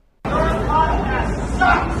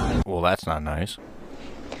Well, that's not nice.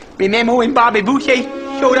 Remember when Bobby Boucher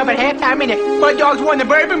showed up at halftime and the Mud Dogs won the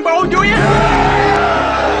Bourbon Bowl, do you?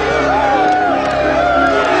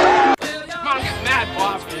 Come on, get mad,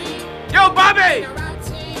 Bob. Yo, Bobby!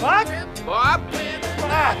 What? Bob?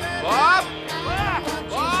 Bob?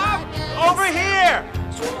 Bob? Over here!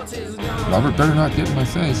 Robert better not get in my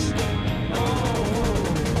face.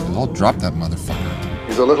 I'll drop that motherfucker.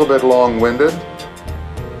 He's a little bit long-winded.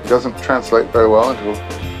 He doesn't translate very well into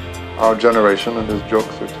our generation, and his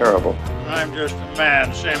jokes are terrible. I'm just a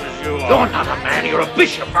man, same as you are. You're not a man, you're a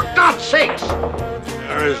bishop, for God's sakes!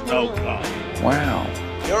 There is no God. Wow.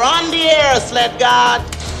 You're on the air, Sled God.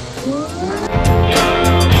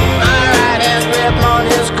 My right hand grip on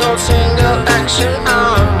his coat, single action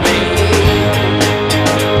on me.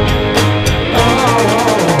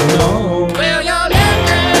 Well, your left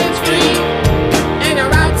hand's free, and your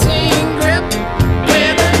right's in grip.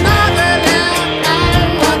 With another left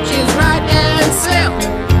hand, watch his right hand slip.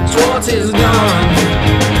 Schwartz is gone.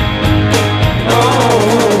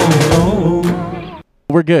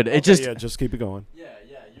 We're good. It just just keep it going.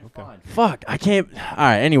 fine. Fuck, I can't. All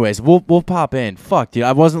right. Anyways, we'll pop in. Fuck, dude,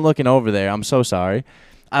 I wasn't looking over there. I'm so sorry.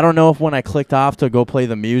 I don't know if when I clicked off to go play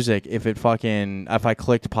the music, if I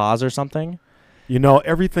clicked pause or something. You know,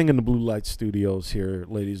 everything in the Blue Light Studios here,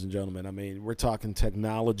 ladies and gentlemen. I mean, we're talking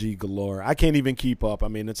technology galore. I can't even keep up. I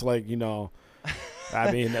mean, it's like, you know,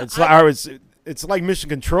 I mean, it's like mission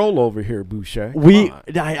control over here, Boucher.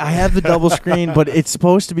 I have the double screen, but it's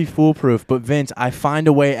supposed to be foolproof. But Vince, I find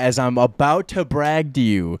a way as I'm about to brag to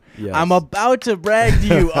you. Yes. I'm about to brag to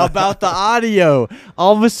you about the audio.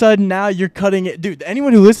 All of a sudden now you're cutting it. Dude,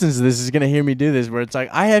 anyone who listens to this is going to hear me do this where it's like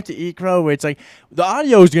I have to eat crow where it's like the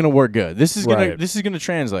audio is going to work good. This is going to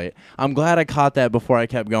translate. I'm glad I caught that before I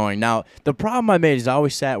kept going. Now, the problem I made is I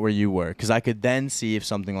always sat where you were because I could then see if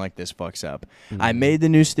something like this fucks up. Mm-hmm. I made the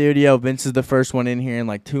new studio. Vince is the first one in here in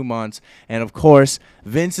like 2 months. And of course,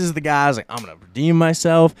 Vince is the guy who's like, I'm going to redeem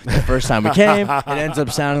myself. The first time we came, it ends up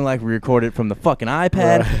sounding like we recorded from the fucking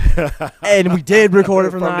iPad. Right. And we did record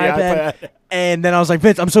it from the iPad. And then I was like,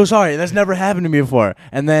 Vince, I'm so sorry. That's never happened to me before.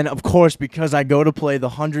 And then, of course, because I go to play the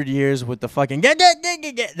 100 years with the fucking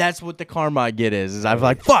that's what the karma I get is I'm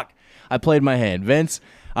like, fuck, I played my hand. Vince.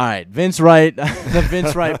 All right, Vince Wright, the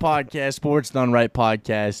Vince Wright podcast, Sports Done Right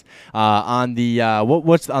podcast, on the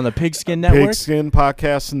what's on the Pigskin Network? Pigskin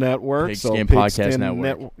Podcast Network. Pigskin Podcast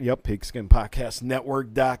Network. Yep,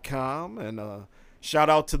 pigskinpodcastnetwork.com. And shout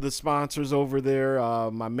out to the sponsors over there.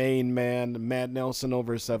 My main man, Matt Nelson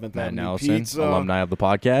over 7th Avenue Pizza. Alumni of the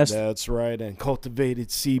podcast. That's right, and Cultivated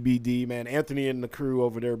CBD, man. Anthony and the crew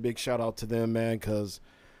over there, big shout out to them, man, because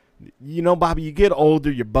you know, Bobby, you get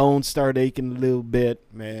older, your bones start aching a little bit,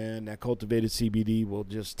 man. That Cultivated CBD will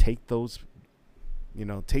just take those, you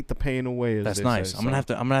know, take the pain away. That's nice. I'm gonna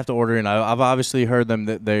have to order in. I've obviously heard them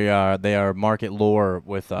that they are market lore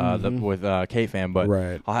with K-Fan, but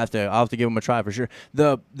right. I'll have to give them a try for sure.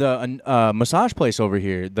 The massage place over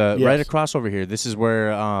here, right across over here. This is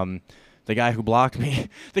where the guy who blocked me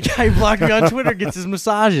on Twitter gets his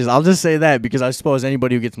massages. I'll just say that because I suppose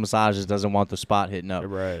anybody who gets massages doesn't want the spot hitting up.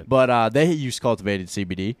 Right. But they use Cultivated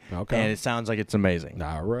CBD, okay, and it sounds like it's amazing.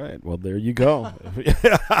 All right. Well, there you go.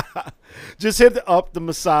 Just hit up the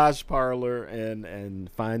massage parlor and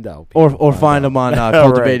find out. Or find them on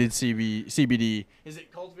Cultivated CBD. Is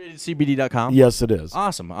it cultivatedcbd.com? Yes, it is.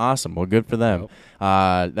 Awesome. Well, good for them.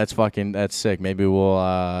 Yep. That's sick. Maybe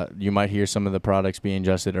you might hear some of the products being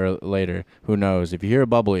adjusted later. Who knows? If you hear a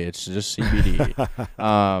bubbly, it's just CBD.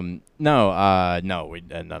 No, we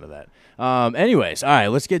none of that. Anyways, all right,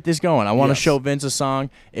 let's get this going. I want to show Vince a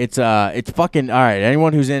song. It's fucking all right.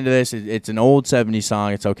 Anyone who's into this, it's an old 70s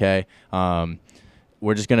song. It's okay.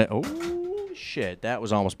 We're just gonna. Oh shit, that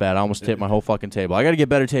was almost bad. I almost tipped my whole fucking table. I got to get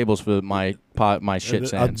better tables for my shit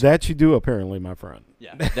sands. That you do, apparently, my friend.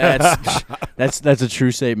 Yeah, that's a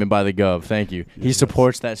true statement by the Gov. Thank you. He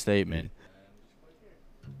supports that statement.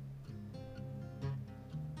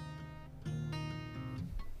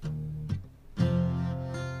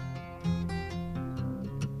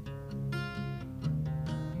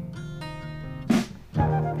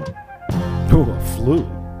 Ooh, a flute.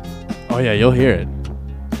 Oh yeah, you'll hear it.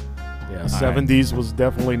 Yeah, 70s was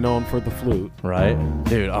definitely known for the flute. Right?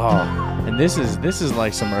 Dude, and this is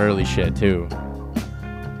like some early shit too.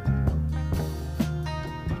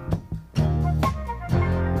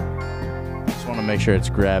 Just want to make sure it's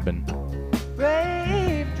grabbing.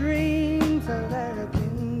 Brave dreams are like a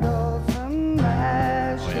kindle from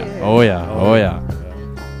ashes. Oh yeah.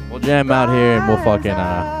 We'll jam out here and we'll fucking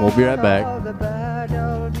we'll be right back.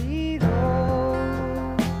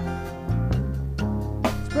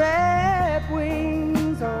 Spread wings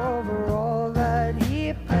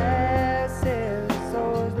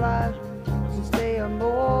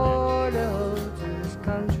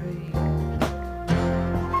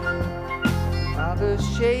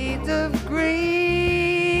shades of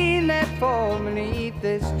green that fall beneath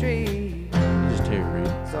this tree. Just take a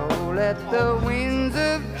read. So let the winds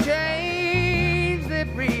of change that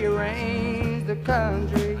rearrange the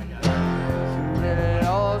country. Let it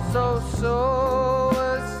also sow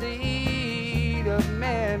a seed of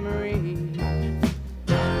memory.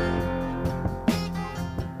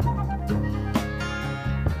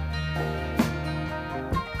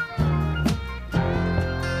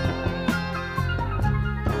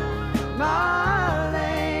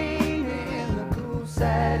 Marlene in the cool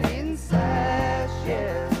satin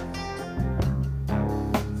sashes,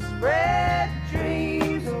 spread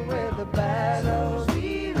dreams where the battles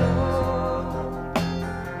below.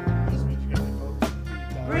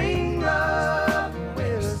 Bring love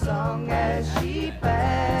with a song as she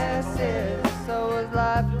passes, so as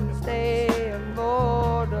life can stay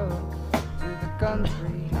immortal to the country.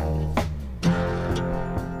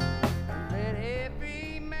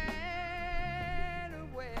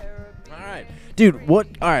 Dude, what?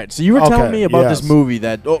 All right, so you were telling me about this movie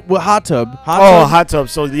that Hot Tub. Hot Tub.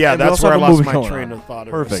 So yeah, that's where I lost my going train on. of thought.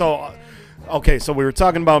 Perfect. So, okay, so we were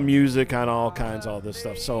talking about music and all this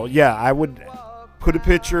stuff. So yeah, I would put a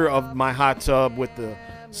picture of my hot tub with the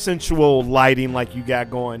sensual lighting like you got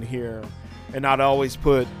going here, and I'd always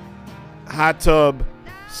put hot tub,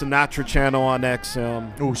 Sinatra channel on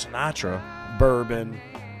XM. Ooh, Sinatra. Bourbon,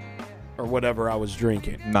 or whatever I was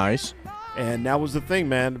drinking. Nice. And that was the thing,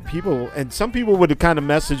 man. Some people would have kind of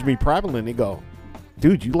messaged me privately and they go,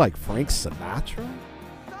 dude, you like Frank Sinatra?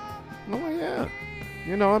 Oh, yeah.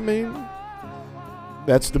 You know, I mean,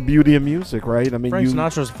 that's the beauty of music, right? I mean, Frank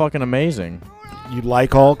Sinatra's fucking amazing. You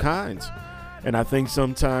like all kinds. And I think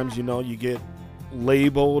sometimes, you know, you get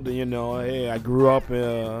labeled, you know, hey, I grew up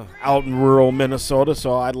out in rural Minnesota,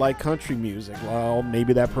 so I like country music. Well,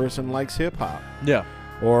 maybe that person likes hip-hop. Yeah.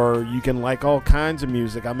 Or you can like all kinds of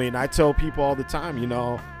music. I mean, I tell people all the time, you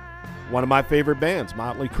know, one of my favorite bands,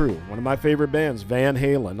 Motley Crue. One of my favorite bands, Van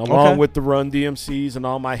Halen, along with the Run DMCs and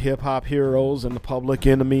all my hip-hop heroes and the Public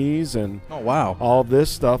Enemies and all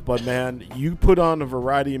this stuff. But, man, you put on a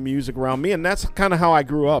variety of music around me, and that's kind of how I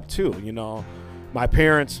grew up, too. You know, my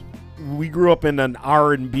parents, we grew up in an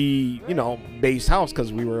R&B, you know, based house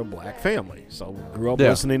because we were a black family. So we grew up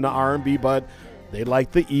listening to R&B, but they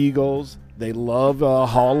liked the Eagles. They love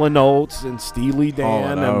Hall & Oates and Steely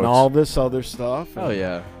Dan and all this other stuff. Oh,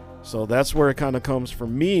 yeah. So that's where it kind of comes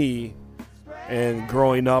from me. And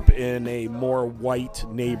growing up in a more white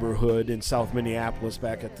neighborhood in South Minneapolis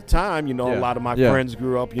back at the time, you know, a lot of my friends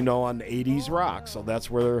grew up, you know, on 80s rock. So that's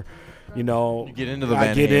where, you know, you get into the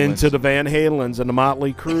into the Van Halens and the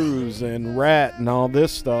Motley Crues and Rat and all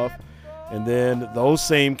this stuff. And then those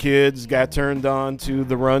same kids got turned on to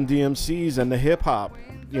the Run DMCs and the hip-hop,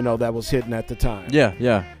 you know, that was hitting at the time. Yeah,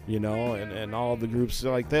 yeah. You know, and all the groups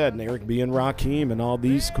like that, and Eric B. and Rakim and all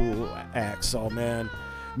these cool acts. So, man,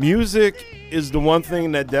 music is the one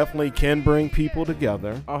thing that definitely can bring people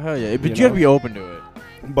together. Oh, hell yeah. But you got to be open to it.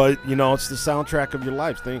 But, you know, it's the soundtrack of your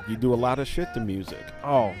life. You do a lot of shit to music.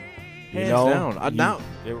 Oh, hands down.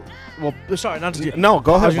 Well, sorry, not to no,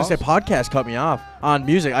 go ahead. I was going to say podcast cut me off on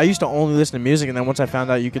music. I used to only listen to music, and then once I found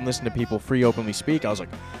out you can listen to people free openly speak, I was like,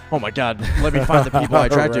 oh my God, let me find the people I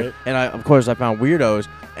attract to. And of course, I found weirdos,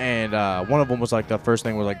 and one of them was like the first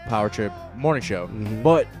thing was like Power Trip morning show. Mm-hmm.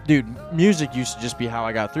 But dude, music used to just be how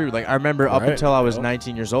I got through. Like I remember up until I was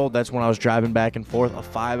 19 years old, that's when I was driving back and forth a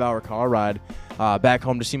 5-hour car ride back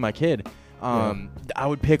home to see my kid. I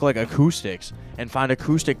would pick like acoustics and find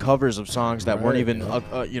acoustic covers of songs that weren't even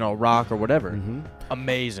you know, rock or whatever. Mm-hmm.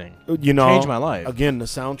 Amazing. You know, changed my life. Again, the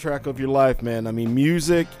soundtrack of your life, man. I mean,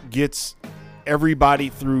 music gets everybody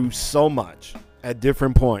through so much at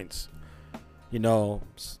different points. You know,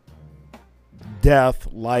 death,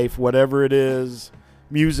 life, whatever it is,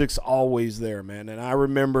 music's always there, man. And I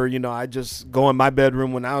remember, you know, I just go in my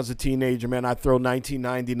bedroom when I was a teenager, man. I'd throw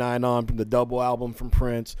 1999 on from the double album from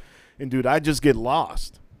Prince. And, dude, I just get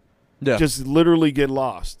lost. Yeah. Just literally get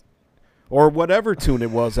lost. Or whatever tune it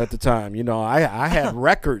was at the time. You know, I had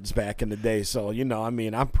records back in the day. So, you know, I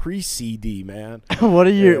mean, I'm pre-CD, man. What are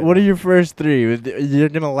your first three? You're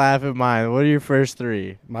going to laugh at mine. What are your first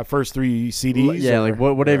three? My first three CDs? Yeah, like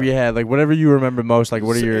whatever you had. Like whatever you remember most. Like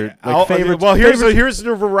what are your favorites? Well, here's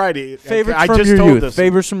the variety. Favorites from your youth.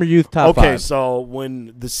 Favorites from your youth top 5. Okay, so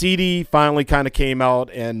when the CD finally kind of came out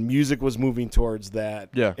and music was moving towards that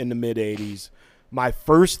in the mid-'80s, my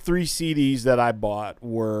first 3 CDs that I bought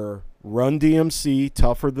were Run DMC,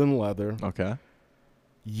 Tougher Than Leather. Okay.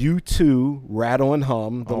 U2, Rattle and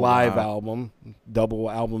Hum, the Oh, live wow. album, double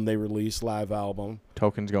album they released, live album.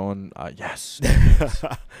 Token's going, yes.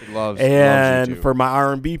 He loves And you too. for my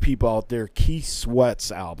R&B people out there, Keith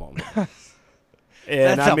Sweat's album.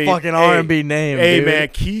 And That's a fucking R&B name, Hey, dude. man,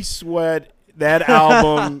 Keith Sweat, that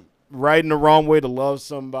album, Right in the Wrong Way to Love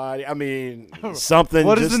Somebody. I mean, something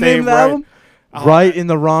What is just the name ain't of the right. album? Right in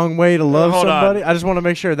the Wrong Way to Love hold on. Somebody? I just want to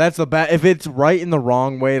make sure that's the bad. If it's Right in the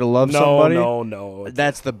Wrong Way to Love Somebody, No.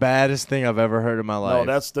 that's the baddest thing I've ever heard in my life.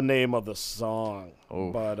 No, that's the name of the song.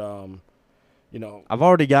 Oh. But, you know. I've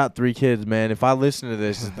already got 3 kids, man. If I listen to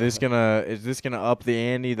this, is this gonna up the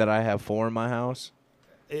ante that I have 4 in my house?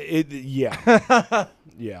 Yeah.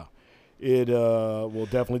 Yeah. It will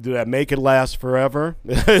definitely do that. Make It Last Forever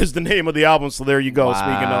is the name of the album. So there you go. Wow.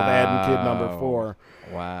 Speaking of adding kid number 4.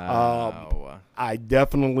 Wow. I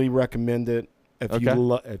definitely recommend it. If Okay.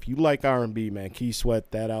 if you like R&B, man, Keith Sweat,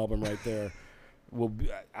 that album right there.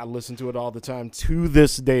 I listen to it all the time to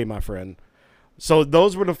this day, my friend. So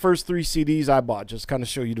those were the first 3 CDs I bought. Just kind of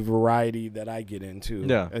show you the variety that I get into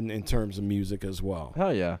in terms of music as well.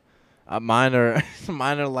 Hell yeah. Mine are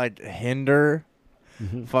like Hinder,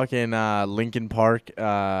 fucking Linkin Park.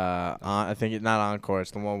 I think it's not Encore. It's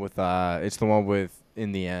the one with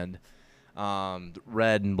In the End.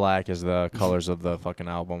 Red and black is the colors of the fucking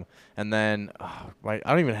album. And then I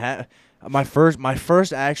don't even have my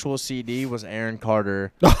first actual CD was Aaron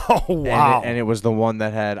Carter. Oh wow! And it was the one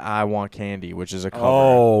that had I Want Candy, which is a cover.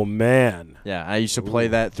 Oh man! Yeah, I used to play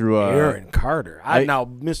that through Aaron Carter. Now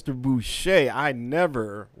Mr. Boucher, I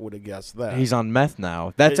never would have guessed that. He's on meth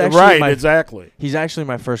now. That's actually right. Exactly. He's actually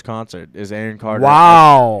my first concert. Is Aaron Carter?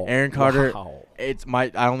 Wow. Aaron Carter. Wow. I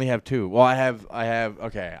only have 2. Well, I have.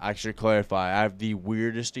 Okay, I should clarify. I have the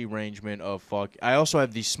weirdest arrangement of fuck. I also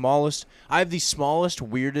have the smallest.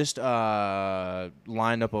 Weirdest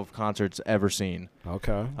lineup of concerts ever seen.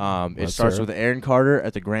 Okay. It starts with Aaron Carter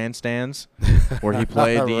at the Grandstands, where he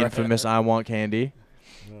played the infamous "I Want Candy."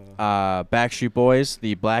 Backstreet Boys,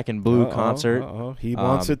 the Black and Blue concert. He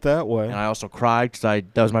wants it that way. And I also cried because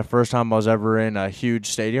that was my first time I was ever in a huge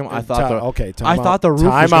stadium. I thought the roof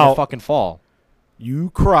was gonna fucking fall.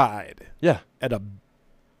 You cried. Yeah. At a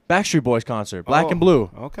Backstreet Boys concert, Black and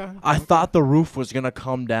Blue. Okay. I thought the roof was gonna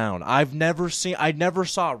come down. I never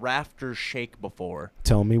saw rafters shake before.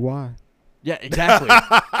 Tell me why. Yeah, exactly.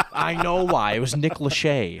 I know why. It was Nick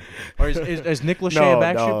Lachey. Or is Nick Lachey a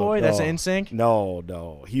Backstreet Boy? That's NSYNC?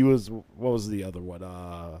 No. He was. What was the other one?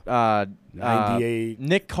 98.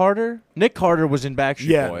 Nick Carter. Nick Carter was in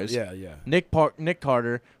Backstreet Boys. Yeah. Nick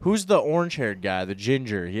Carter. Who's the orange-haired guy? The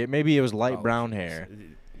ginger. Maybe it was light brown hair.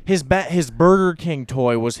 His Burger King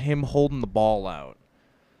toy was him holding the ball out.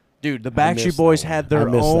 Dude, the Backstreet Boys had their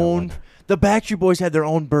own. The Backstreet Boys had their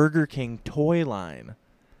own Burger King toy line.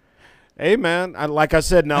 Hey man, like I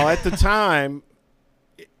said, now at the time,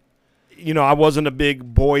 I wasn't a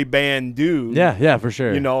big boy band dude. Yeah, for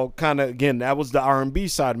sure. Kind of again, that was the R&B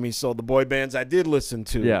side of me. So the boy bands I did listen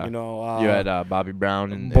to. Yeah. You had Bobby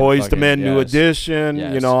Brown and Boys to Men, New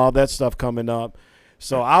Edition. All that stuff coming up.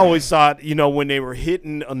 So I always thought, when they were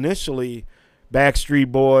hitting initially,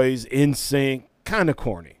 Backstreet Boys, NSYNC, kind of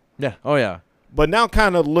corny. Yeah. Oh yeah. But now,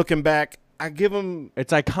 kind of looking back, I give them.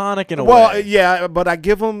 It's iconic in a way. Well, yeah, but I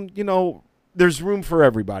give them. There's room for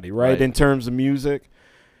everybody, right? In terms of music,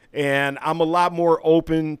 and I'm a lot more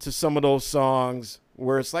open to some of those songs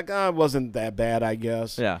where it's like, it wasn't that bad, I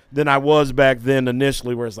guess. Yeah. Than I was back then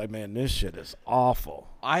initially, where it's like, man, this shit is awful.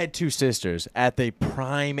 I had 2 sisters at the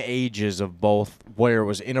prime ages of both, where it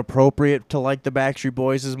was inappropriate to like the Backstreet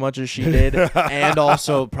Boys as much as she did, and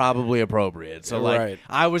also probably appropriate. So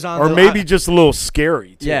I was on, or maybe just a little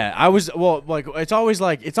scary. Too. Yeah, I was. Well, it's always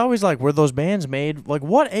like, were those bands made? Like,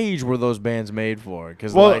 what age were those bands made for?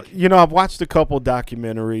 Because I've watched a couple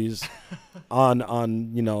documentaries on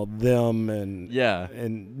them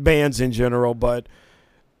and bands in general, but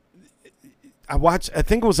I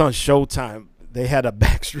think it was on Showtime. They had a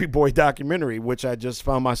Backstreet Boy documentary, which I just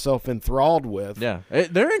found myself enthralled with. Yeah,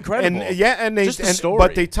 they're incredible.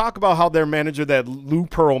 But they talk about how their manager, that Lou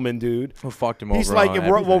Pearlman dude, who fucked him he's over. He's like,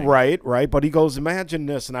 well, right. But he goes, imagine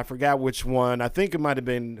this, and I forgot which one. I think it might have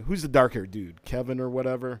been, who's the dark-haired dude, Kevin or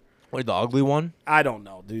whatever. Wait, the ugly one? I don't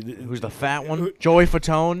know, dude. Who's the fat one? Joey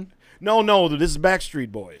Fatone. No, this is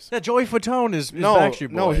Backstreet Boys. Yeah, Joey Fatone is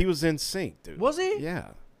Backstreet Boy. No, he was in sync, dude. Was he?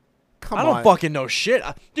 Yeah. I don't fucking know shit,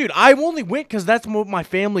 dude. I only went because that's what my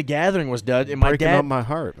family gathering was done. And my dad, up my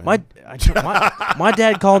heart, man. My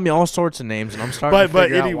dad called me all sorts of names, and I'm starting to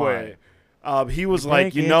figure out why. He was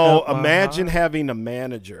like, imagine having a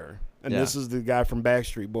manager, and this is the guy from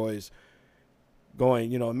Backstreet Boys,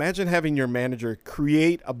 going, imagine having your manager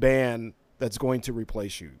create a band that's going to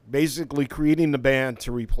replace you. Basically creating the band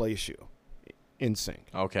to replace you. NSYNC.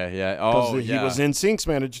 Okay, yeah. Oh, he was NSYNC's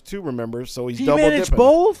manager too, remember? So he's he double managed dipping.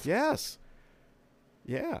 both? Yes.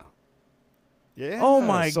 Yeah. Yeah. Oh,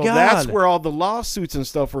 my so God. that's where all the lawsuits and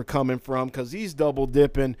stuff are coming from, because he's double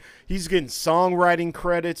dipping. He's getting songwriting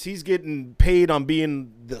credits. He's getting paid on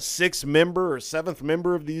being the 6th member or 7th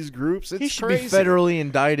member of these groups. It's he should crazy. be federally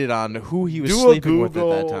indicted on who he was Do a sleeping with at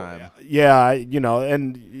Google. that time.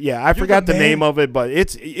 Yeah, I forgot the name of it, but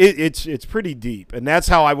it's pretty deep, and that's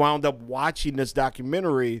how I wound up watching this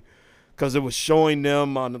documentary, because it was showing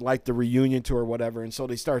them on like the reunion tour or whatever, and so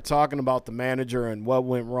they start talking about the manager and what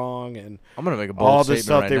went wrong, and I'm gonna make a bold all the statement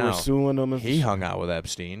stuff right they now. were suing them. He hung out with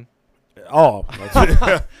Epstein. Oh,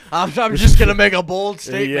 I'm just gonna make a bold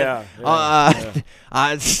statement.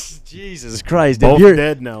 Yeah. Jesus Christ! Both You're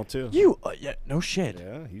dead now too. No shit.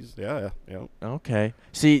 Yeah, he's yeah. Okay.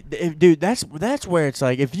 See, dude, that's where it's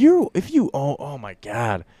like if you oh my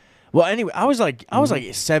God. Well, anyway, I was like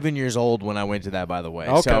 7 years old when I went to that. By the way,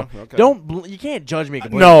 so you can't judge me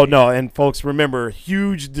completely. No, and folks, remember,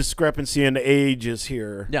 huge discrepancy in age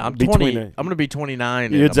here. Yeah, I'm 20. I'm gonna be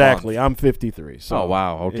 29. Exactly. In a month. I'm 53. So oh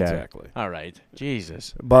wow. Okay. Exactly. All right.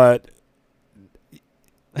 Jesus. But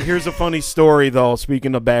here's a funny story, though.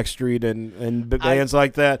 Speaking of Backstreet and bands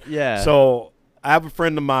like that. Yeah. So I have a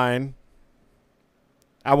friend of mine.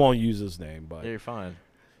 I won't use his name, but you're fine.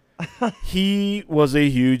 He was a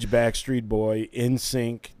huge Backstreet Boy,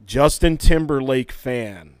 NSYNC, Justin Timberlake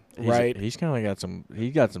fan, right? He's kind of got some.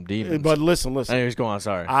 He got some demons. But listen. Anyways, go on.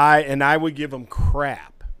 Sorry. I would give him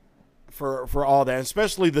crap for all that,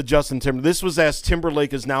 especially the Justin Timberlake. This was as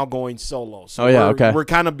Timberlake is now going solo. So we're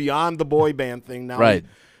kind of beyond the boy band thing now. Right.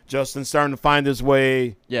 Justin's starting to find his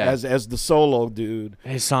way as the solo dude.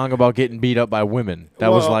 His song about getting beat up by women. That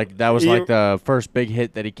was like the first big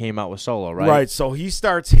hit that he came out with solo, right? Right. So he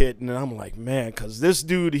starts hitting, and I'm like, man, because this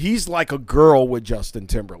dude, he's like a girl with Justin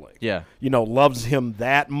Timberlake. Yeah. Loves him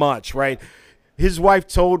that much, right? His wife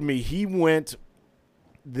told me he went.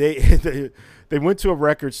 They went to a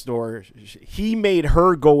record store. He made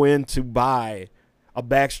her go in to buy a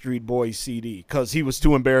Backstreet Boys CD because he was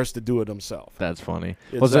too embarrassed to do it himself. That's funny.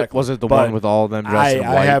 Exactly. Was it the one with all of them dressed in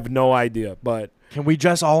white? I have no idea, but can we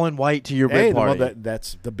dress all in white to your rib party? Well,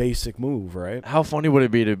 that's the basic move, right? How funny would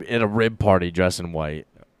it be to at a rib party dress in white?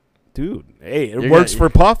 Dude, hey, it works for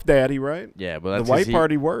Puff Daddy, right? Yeah, but that's the white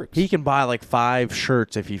party works. He can buy like 5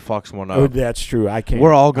 shirts if he fucks one up. Oh, that's true. I can't.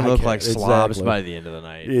 We're all gonna look like slobs by the end of the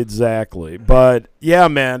night. Exactly. But yeah,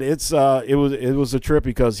 man, it was a trip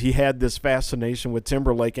because he had this fascination with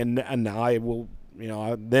Timberlake, and I will,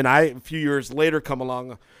 then a few years later come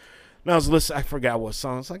along. And I was listening. I forgot what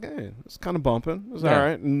song. I was like, hey, it's kind of bumping. It's all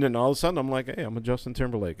right. And then all of a sudden, I'm like, hey, I'm a Justin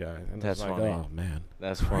Timberlake guy. And that's like, funny. oh man,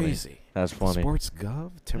 that's crazy. Funny. That's funny. Sports Gov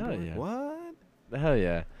Timberlake. Yeah. What? Hell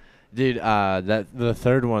yeah, dude. The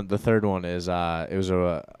third one is it was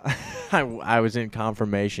I was in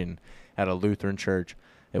confirmation at a Lutheran church.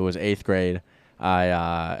 It was 8th grade.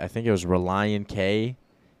 I think it was Relient K,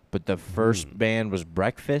 but the first band was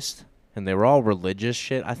Breakfast. And they were all religious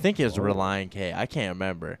shit. I think it was Relient K. I can't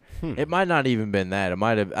remember. It might not even been that. It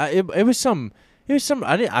might have. It was some.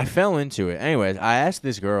 I fell into it. Anyways, I asked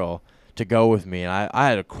this girl to go with me, and I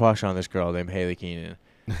had a crush on this girl named Haley Keenan.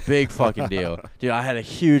 Big fucking deal, dude. I had a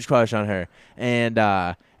huge crush on her, and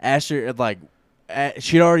asked her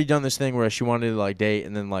she'd already done this thing where she wanted to date,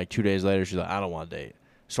 and then 2 days later she's like, I don't want to date.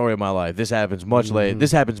 Story of my life. This happens much later.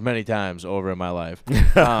 This happens many times over in my life.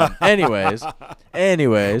 Anyways,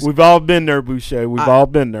 we've all been there, Boucher. We've all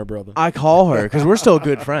been there, brother. I call her because we're still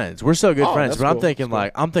good friends. We're still good friends. But cool.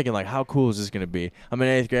 I'm thinking how cool is this gonna be? I'm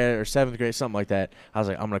in 8th grade or 7th grade, something like that. I was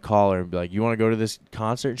like, I'm gonna call her and be like, you want to go to this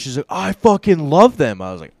concert? And she's like, I fucking love them.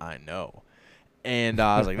 I was like, I know. And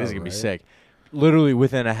I was like, this is gonna be sick. Literally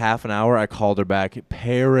within a half an hour, I called her back,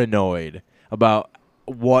 paranoid about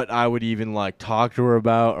what I would even talk to her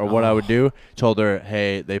about or what I would do. Told her,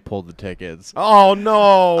 hey, they pulled the tickets. Oh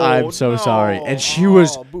no, I'm so sorry. And she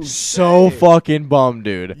was so fucking bummed,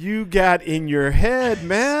 dude. You got in your head,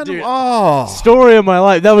 man. Dude, oh, story of my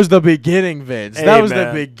life. That was the beginning, Vince. Hey, that was man.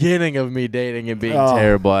 the beginning of me dating and being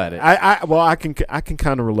terrible at it. I can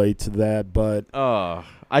kind of relate to that, but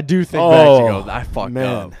I do think back to go, I fucked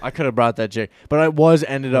up. I could have brought that chick, but it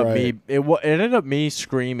ended up me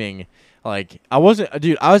screaming. I wasn't,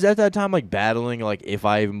 dude, I was at that time, battling, if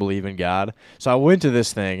I even believe in God. So I went to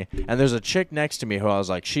this thing, and there's a chick next to me who I was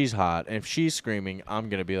like, she's hot. And if she's screaming, I'm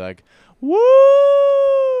going to be like, woo!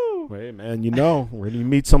 Wait, man, when you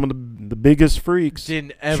meet some of the biggest freaks.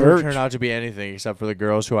 Didn't ever turn out to be anything except for the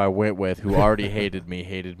girls who I went with who already hated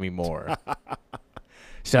me more.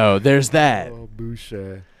 So there's that. Oh,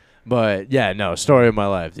 Boucher. But yeah, no, story of my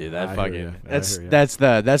life, dude. That I fucking hear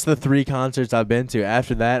ya. that's the 3 concerts I've been to.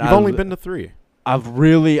 After that, You've only been to 3. I've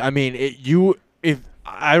really, I mean, if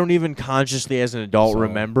I don't even consciously as an adult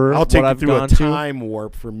remember I'll take what you I've through gone a to. time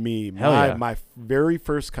warp for me. Hell yeah. My very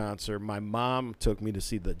first concert, my mom took me to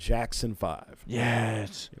see the Jackson 5.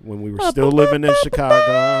 Yes. When we were still living in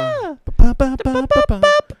Chicago.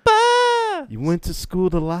 You went to school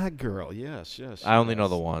to lie, girl. Yes. I only know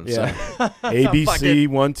the ones. Yeah. ABC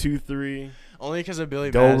 1, 2, 3. Only because of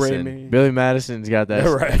Billy Do, Madison. re, mi. Billy Madison's got that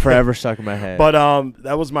Right. forever stuck in my head. But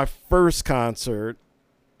that was my first concert.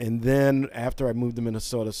 And then after I moved to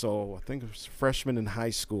Minnesota, so I think it was freshman in high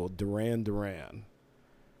school, Duran Duran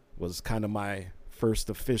was kind of my first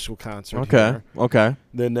official concert here. Okay.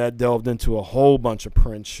 Then that delved into a whole bunch of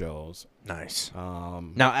Prince shows. Nice.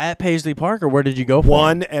 Now at Paisley Park, or where did you go for?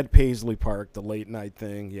 One at Paisley Park, the late night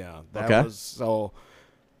thing. Yeah, that Okay. was so.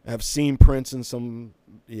 I've seen Prince in some,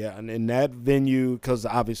 and in that venue, because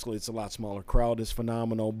obviously it's a lot smaller crowd, is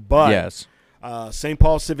phenomenal. But Yes. St.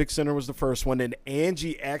 Paul Civic Center was the first one, and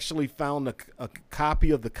Angie actually found a copy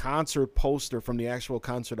of the concert poster from the actual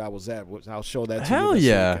concert I was at. I'll show that to Hell you this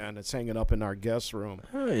yeah. weekend. It's hanging up in our guest room.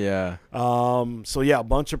 Oh yeah. So yeah, a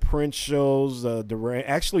bunch of Prince shows.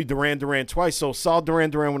 Duran Duran twice. So saw Duran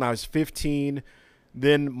Duran when I was 15.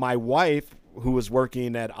 Then my wife, who was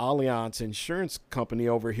working at Allianz Insurance Company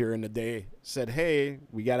over here in the day, said, "Hey,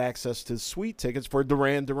 we got access to suite tickets for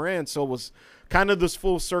Duran Duran." So it was kind of this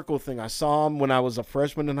full circle thing. I saw him when I was a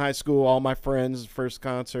freshman in high school. All my friends' first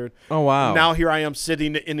concert. Oh wow. Now here I am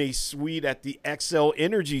sitting in a suite at the XL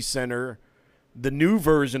Energy Center, the new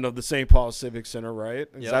version of the St. Paul Civic Center, right?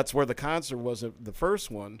 Yep. That's where the concert was, the first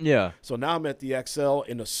one. Yeah. So now I'm at the XL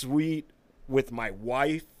in a suite with my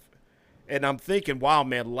wife, and I'm thinking, wow,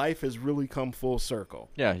 man, life has really come full circle.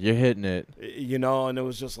 Yeah, you're hitting it. You know, and it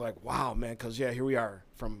was just like, wow, man, because, yeah, here we are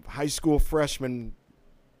from high school freshman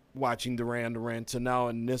watching Duran Duran to now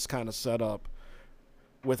in this kind of setup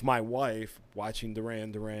with my wife watching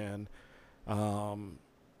Duran Duran.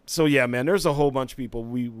 So, yeah, man, there's a whole bunch of people.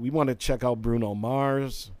 We want to check out Bruno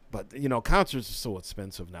Mars, but, you know, concerts are so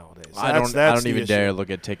expensive nowadays. I don't even dare look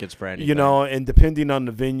at tickets for anything. You know, and depending on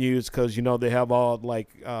the venues, because, you know, they have all, like,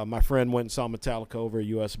 my friend went and saw Metallica over at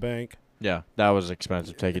U.S. Bank. Yeah, that was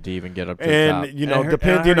expensive ticket to even get up to the And, top. you know, And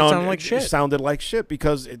depending on, sounded like shit. it sounded like shit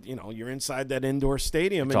because, you know, you're inside that indoor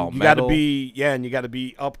stadium. It's and all you got to metal. be, and you got to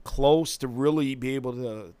be up close to really be able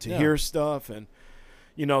to Yeah. hear stuff. And,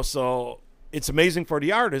 you know, so it's amazing for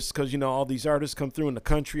the artists because, you know, all these artists come through and the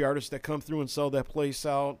country artists that come through and sell that place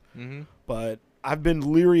out. Mm-hmm. But I've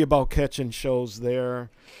been leery about catching shows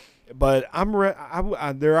there. But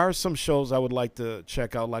there are some shows I would like to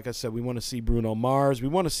check out. Like I said, we want to see Bruno Mars. We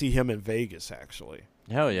want to see him in Vegas, actually.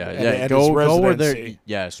 Hell yeah. At Yeah, his go where residency. there.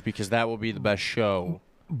 Yes, because that will be the best show.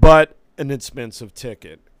 But an expensive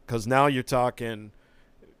ticket because now you're talking,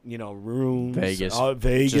 you know, rooms. Vegas.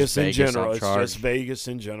 Vegas Just in Vegas general. It's upcharge. just Vegas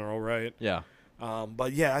in general, right? Yeah.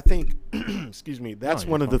 But yeah, I think, excuse me, that's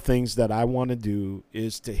one of the things that I want to do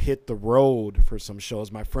is to hit the road for some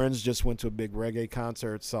shows. My friends just went to a big reggae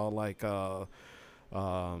concert, saw like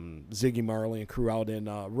Ziggy Marley and crew out in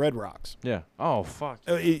Red Rocks. Yeah. Oh, fuck.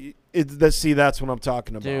 Let's see, that's what I'm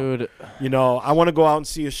talking about. Dude. You know, I want to go out and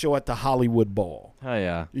see a show at the Hollywood Bowl. Hell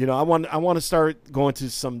yeah. You know, I want to start going to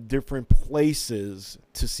some different places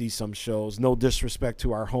to see some shows. No disrespect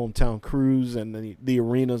to our hometown crews and the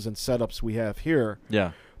arenas and setups we have here.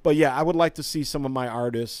 Yeah. But yeah, I would like to see some of my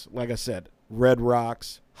artists, like I said, Red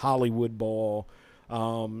Rocks, Hollywood Bowl,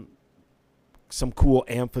 some cool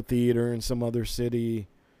amphitheater in some other city.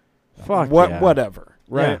 Yeah. Whatever,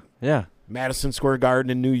 right? Yeah. Madison Square Garden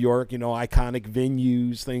in New York, you know, iconic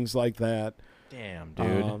venues, things like that. Damn,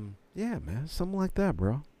 dude. Yeah, man, something like that,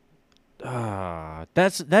 bro.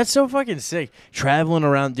 That's so fucking sick. Traveling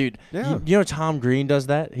around, dude. Yeah. You know Tom Green does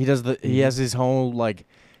that? He does he has his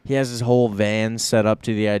whole van set up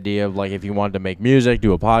to the idea of like if you wanted to make music,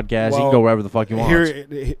 do a podcast, he can go wherever the fuck he wants.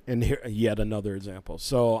 Here yet another example.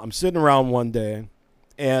 So I'm sitting around one day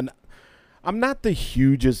and I'm not the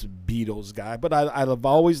hugest Beatles guy, but I've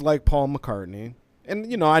always liked Paul McCartney. And,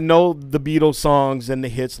 you know, I know the Beatles songs and the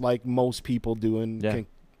hits like most people do and can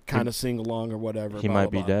kind of sing along or whatever. He might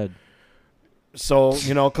be dead. So,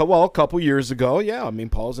 you know, a couple years ago, yeah, I mean,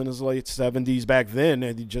 Paul's in his late 70s back then,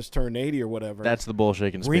 and he just turned 80 or whatever. That's the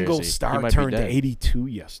bullshit conspiracy. Ringo Starr turned 82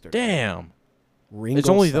 yesterday. Damn. Ringo it's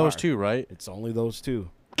only Starr. those two, right? It's only those two.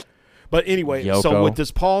 But anyway, Yoko. So with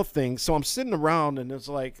this Paul thing, so I'm sitting around, and it's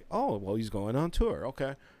like, oh, well, he's going on tour.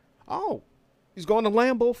 Okay. Oh, he's going to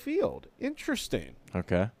Lambeau Field. Interesting.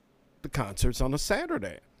 Okay. The concert's on a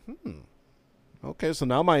Saturday. Okay, so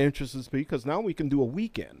now my interest is because now we can do a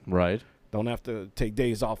weekend. Right. Don't have to take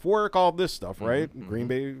days off work, all this stuff, right? Green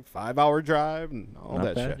Bay, 5-hour drive and all Not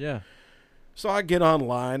that bad, shit. Yeah. So I get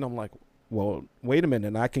online. I'm like, well, wait a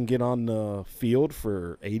minute. I can get on the field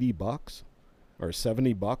for $80 or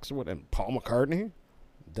 $70 or what? And Paul McCartney,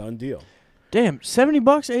 done deal. Damn, $70,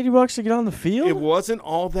 $80 to get on the field? It wasn't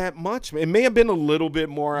all that much. It may have been a little bit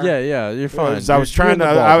more. Yeah, you're fine. I was trying to.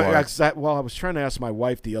 I ballpark. was trying to ask my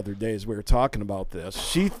wife the other day as we were talking about this.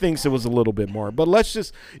 She thinks it was a little bit more, but let's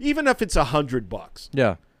just, even if it's $100.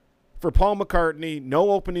 Yeah. For Paul McCartney,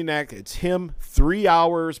 no opening act. It's him, 3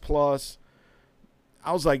 hours plus.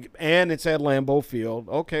 I was like, and it's at Lambeau Field.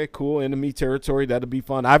 Okay, cool. Enemy territory. That'll be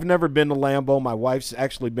fun. I've never been to Lambeau. My wife's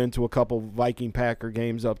actually been to a couple Viking Packer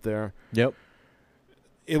games up there. Yep.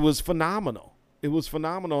 It was phenomenal. It was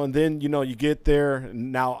phenomenal. And then, you get there.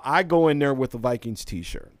 Now, I go in there with the Vikings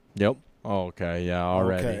T-shirt. Yep. Oh, okay. Yeah,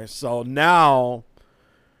 already. Okay, so now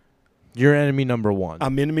you're enemy number one.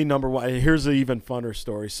 I'm enemy number one. And here's an even funner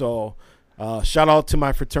story. So shout out to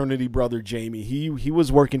my fraternity brother, Jamie. He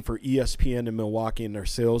was working for ESPN in Milwaukee in their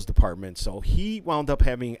sales department. So he wound up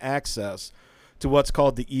having access to what's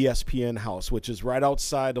called the ESPN house, which is right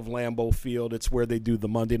outside of Lambeau Field. It's where they do the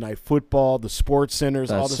Monday Night Football, the sports centers,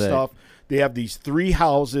 all the stuff. They have these 3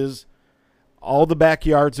 houses. All the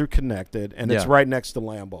backyards are connected, and it's right next to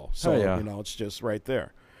Lambeau. So, it's just right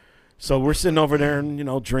there. So we're sitting over there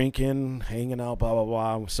and, drinking, hanging out, blah, blah,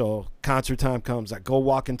 blah. So concert time comes. I go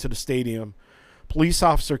walk into the stadium. Police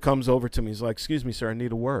officer comes over to me. He's like, excuse me, sir, I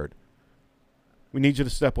need a word. We need you to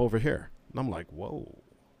step over here. And I'm like, whoa.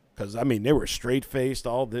 Because, they were straight-faced,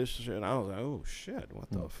 all this shit. And I was like, oh, shit, what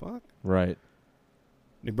the fuck? Right.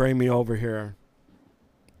 They bring me over here,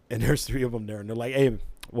 and there's 3 of them there. And they're like, hey,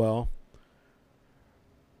 well,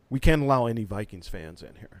 we can't allow any Vikings fans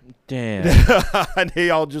in here. Damn. And they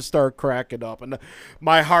all just start cracking up. And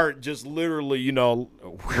my heart just literally,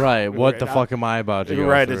 Right. What the fuck am I about to go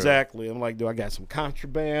Right, through? Exactly. I'm like, do I got some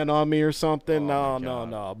contraband on me or something?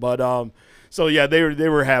 No. But, so, yeah, they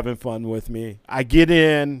were having fun with me. I get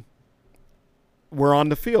in. We're on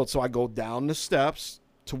the field. So I go down the steps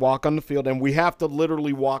to walk on the field. And we have to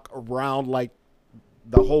literally walk around, like,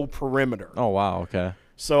 the whole perimeter. Oh, wow. Okay.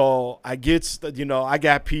 So I get, I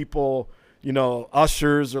got people,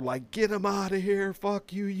 ushers are like, get him out of here.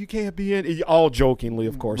 Fuck you. You can't be in. All jokingly,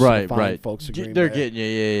 of course. Right. Folks agree. They're getting you.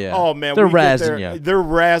 Yeah. Oh, man. They're razzing you. They're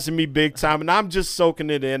razzing me big time. And I'm just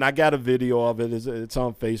soaking it in. I got a video of it. It's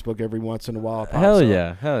on Facebook every once in a while. Hell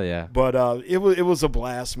yeah. But it was a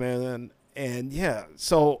blast, man. And yeah,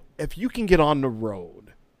 so if you can get on the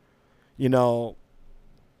road,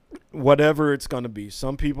 whatever it's going to be.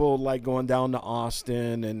 Some people like going down to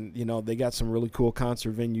Austin, and, they got some really cool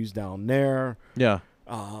concert venues down there. Yeah.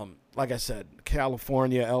 Like I said,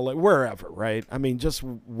 California, LA, wherever, right? Just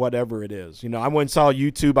whatever it is. I went and saw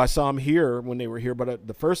YouTube. I saw them here when they were here, but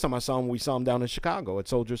the first time I saw them, we saw them down in Chicago at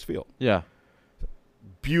Soldiers Field. Yeah.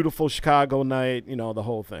 Beautiful Chicago night, the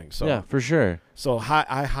whole thing. So yeah, for sure. So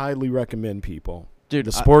I highly recommend people. Dude,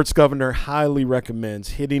 the sports governor highly recommends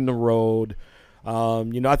hitting the road.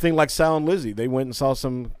 I think like Sal and Lizzie, they went and saw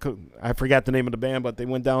some, I forgot the name of the band, but they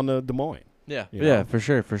went down to Des Moines. Yeah. Yeah, for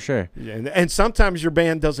sure. Yeah, and sometimes your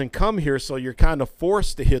band doesn't come here, so you're kind of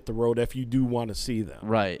forced to hit the road if you do want to see them.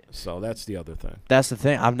 Right. So that's the other thing. That's the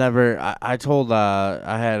thing. I told,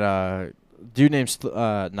 I had a dude named,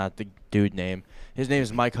 not the dude name, his name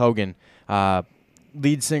is Mike Hogan,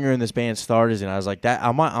 lead singer in this band Stardust, and I was like, that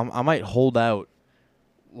I might hold out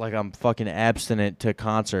like I'm fucking abstinent to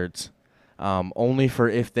concerts. Only for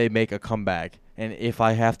if they make a comeback. And if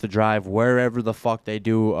I have to drive wherever the fuck they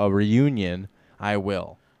do a reunion, I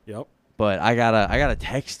will. Yep. But I gotta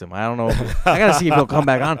text him. I don't know. I gotta see if he'll come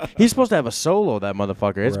back on. He's supposed to have a solo, that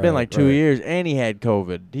motherfucker. It's been like 2 years, and he had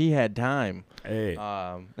COVID. He had time. Hey.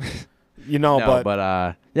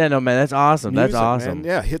 But yeah, no, man, that's awesome. That's awesome. Man.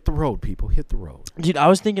 Yeah, hit the road, people. Hit the road. Dude, I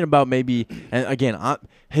was thinking about maybe, and again,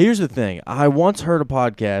 here's the thing. I once heard a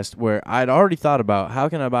podcast where I'd already thought about how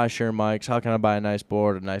can I buy Shure mics, how can I buy a nice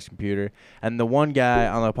board, a nice computer, and the one guy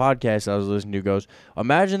on the podcast I was listening to goes,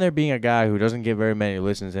 imagine there being a guy who doesn't get very many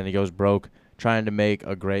listens and he goes broke trying to make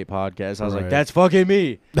a great podcast. I was like, that's fucking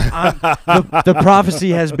me. The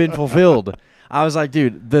prophecy has been fulfilled. I was like,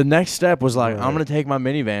 dude, the next step was like, I'm going to take my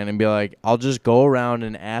minivan and be like, I'll just go around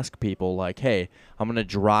and ask people like, hey, I'm going to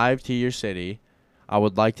drive to your city. I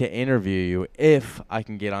would like to interview you if I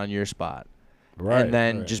can get on your spot. Right. And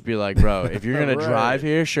then just be like, bro, if you're going to drive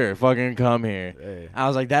here, sure, fucking come here. Hey. I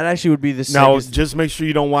was like, that actually would be the Now, just make sure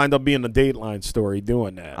you don't wind up being a Dateline story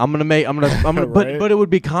doing that. but it would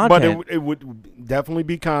be content. But it would definitely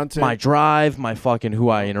be content. My drive, my fucking who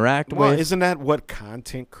I interact Well, with. isn't that what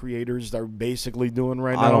content creators are basically doing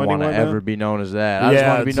right now? I don't want to anyway, man? ever be known as that. I just Yeah,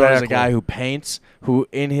 want to be known as a exactly. guy who paints, who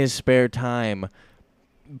in his spare time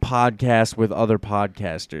podcasts with other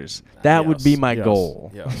podcasters. That would be my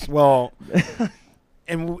goal. Yes. Well,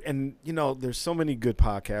 and you know, there's so many good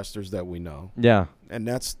podcasters that we know. Yeah. And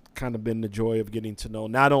that's kind of been the joy of getting to know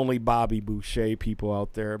not only Bobby Boucher people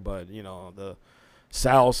out there, but, you know, the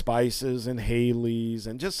Sal Spices and Haley's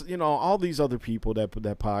and just, you know, all these other people that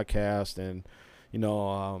podcast and, you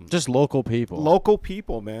know. Just local people. Local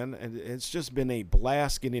people, man. And it's just been a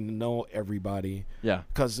blast getting to know everybody. Yeah.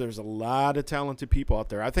 Because there's a lot of talented people out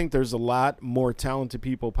there. I think there's a lot more talented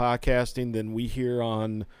people podcasting than we hear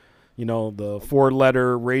on, you know, the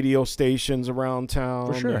 4-letter radio stations around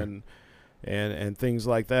town. For sure. And things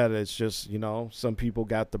like that. It's just, you know, some people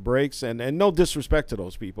got the breaks, and no disrespect to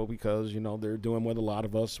those people because, you know, they're doing what a lot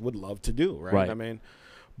of us would love to do, right? I mean,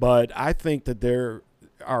 but I think that there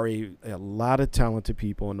are a lot of talented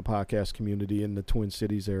people in the podcast community in the Twin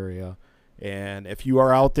Cities area. And if you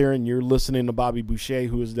are out there and you're listening to Bobby Boucher,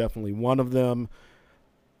 who is definitely one of them,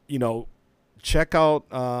 you know, check out,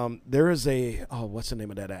 there is what's the name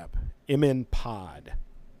of that app? MN Pod.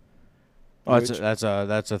 Oh,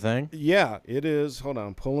 that's a thing? Yeah, it is. Hold on.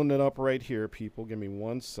 I'm pulling it up right here, people. Give me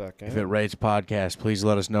 1 second. If it rates podcast, please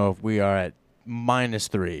let us know if we are at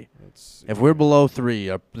 -3. If we're below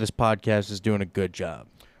 3, this podcast is doing a good job.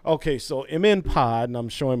 Okay, so MN Pod, and I'm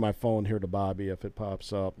showing my phone here to Bobby if it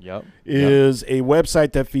pops up. Yep. Is a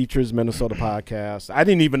website that features Minnesota podcasts. I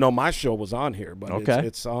didn't even know my show was on here, but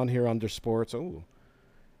it's on here under sports. Ooh.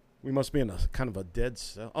 We must be in a kind of a dead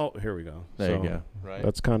cell. Oh, here we go. There you go. Right.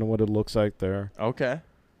 That's kind of what it looks like there. Okay.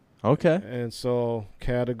 And so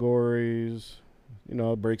categories, you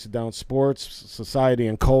know, it breaks it down: sports, society,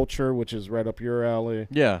 and culture, which is right up your alley.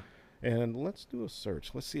 Yeah. And let's do a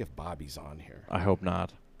search. Let's see if Bobby's on here. I hope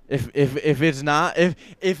not. If it's not, if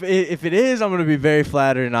it is, I'm gonna be very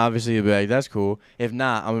flattered, and obviously you'll be like, that's cool. If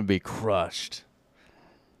not, I'm gonna be crushed.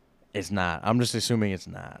 It's not. I'm just assuming it's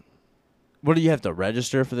not. What, do you have to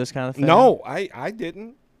register for this kind of thing? No, I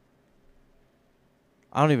didn't.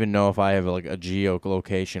 I don't even know if I have like a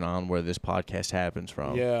geolocation on where this podcast happens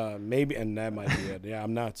from. Yeah, maybe, and that might be it. Yeah,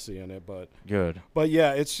 I'm not seeing it, but good. But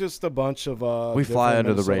yeah, it's just a bunch of we fly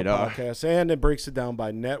under the Minnesota radar podcasts, and it breaks it down by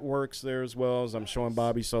networks there as well, as I'm showing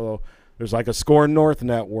Bobby. So there's like a Score North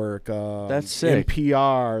network. That's sick.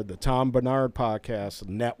 NPR, the Tom Bernard Podcast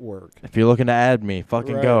Network. If you're looking to add me,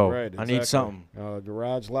 fucking go. Right, exactly. I need something.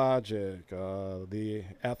 Garage Logic, the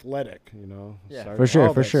Athletic, you know. Yeah, for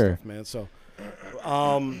sure, stuff, man. So,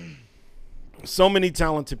 so many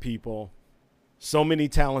talented people, so many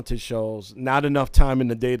talented shows. Not enough time in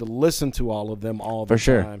the day to listen to all of them all the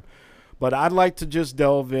time. But I'd like to just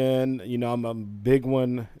delve in. You know, I'm a big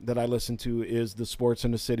one that I listen to is the Sports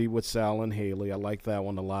in the City with Sal and Haley. I like that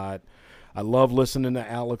one a lot. I love listening to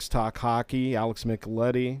Alex talk hocked, Alex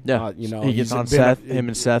Micheletti. Yeah, you know, he gets on Seth. Him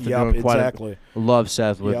and Seth are doing quite. Love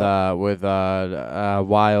Seth with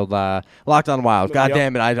Wild, Locked on Wild. God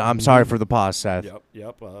damn it! I'm sorry for the pause, Seth.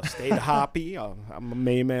 Yep. Stay hoppy. I'm a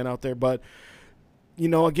main man out there, but you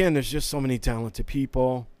know, again, there's just so many talented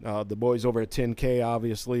people. The boys over at 10K,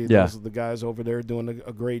 obviously, those are the guys over there doing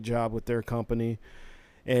a great job with their company.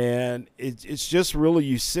 And it's just really,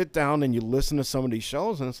 you sit down and you listen to some of these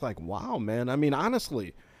shows and it's like, wow, man. I mean,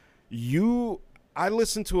 honestly, I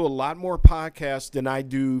listen to a lot more podcasts than I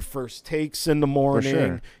do First Takes in the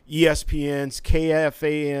morning, ESPNs,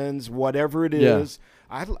 KFANs, whatever it is.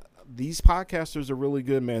 These podcasters are really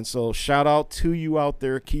good, man. So shout out to you out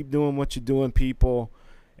there. Keep doing what you're doing, people.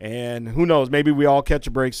 And who knows, maybe we all catch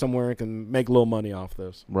a break somewhere and can make a little money off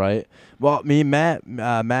this. Right. Well, me and Matt,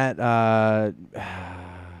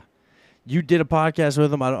 you did a podcast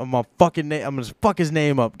with him. I'm gonna fuck his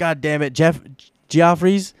name up. God damn it, Jeff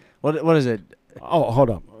Geoffreys. What is it? Oh, hold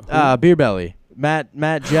up. Beer Belly. Matt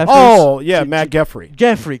Jeffries. Oh yeah, Matt Geoffrey.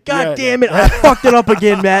 God damn it, I fucked it up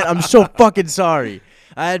again, Matt. I'm so fucking sorry.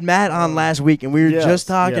 I had Matt on last week, and we were just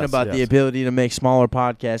talking about the ability to make smaller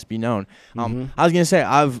podcasts be known. I was going to say,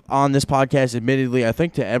 I've on this podcast, admittedly, I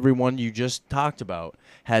think to everyone you just talked about,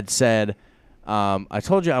 had said, I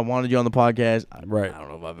told you I wanted you on the podcast. Right. I don't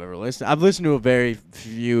know if I've ever listened. I've listened to a very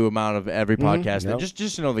few amount of every podcast,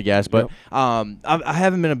 just to know the guests. But I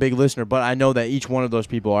haven't been a big listener, but I know that each one of those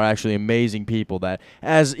people are actually amazing people that,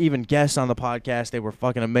 as even guests on the podcast, they were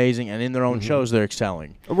fucking amazing, and in their own shows, they're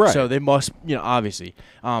excelling. Right. So they must, obviously.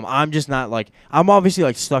 I'm just not like, I'm obviously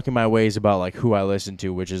like stuck in my ways about like who I listen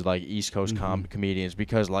to, which is like East Coast comedians,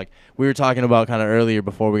 because like we were talking about kind of earlier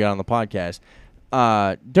before we got on the podcast.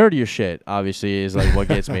 dirtier shit obviously is like what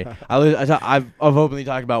gets me. I've openly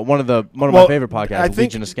talked about one of my favorite podcasts,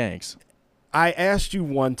 Legion of Skanks. I asked you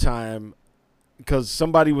one time because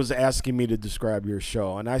somebody was asking me to describe your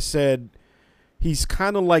show, and I said he's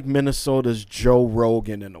kind of like Minnesota's Joe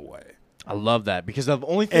Rogan in a way. I love that because the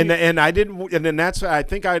only thing and I didn't, and then that's why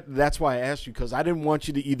I asked you, because I didn't want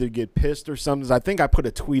you to either get pissed or something. I think I put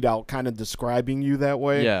a tweet out kind of describing you that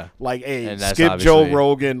way. Yeah, like, hey, skip Joe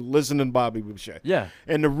Rogan, listen to Bobby Boucher. Yeah,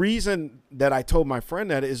 and the reason that I told my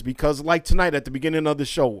friend that is because, like tonight at the beginning of the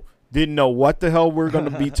show, didn't know what the hell we're going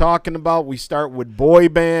to be talking about. We start with boy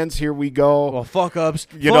bands. Here we go. Well, fuck ups.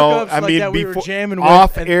 I mean, before we were jamming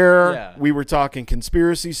off air, we were talking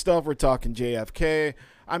conspiracy stuff. We're talking JFK.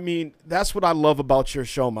 I mean, that's what I love about your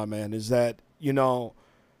show, my man, is that, not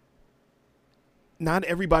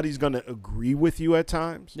everybody's going to agree with you at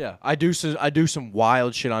times. Yeah, I do some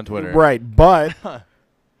wild shit on Twitter. Right, but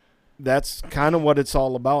that's kind of what it's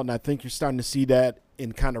all about, and I think you're starting to see that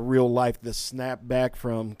in kind of real life, the snap back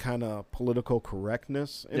from kind of political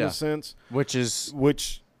correctness in a sense.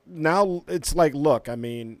 Which now it's like, look, I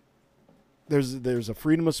mean, there's a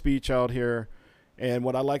freedom of speech out here. And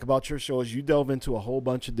what I like about your show is you delve into a whole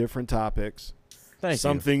bunch of different topics.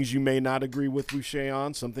 Some things you may not agree with Boucher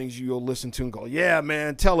on. Some things you'll listen to and go, yeah,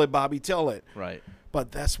 man, tell it, Bobby, tell it. Right.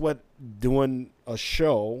 But that's what doing a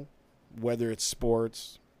show, whether it's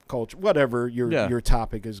sports, culture, whatever your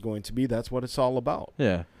topic is going to be, that's what it's all about.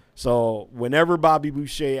 Yeah. So whenever Bobby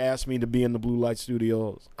Boucher asks me to be in the Blue Light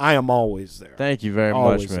Studios, I am always there. Thank you very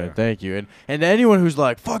much, man. There. Thank you. And anyone who's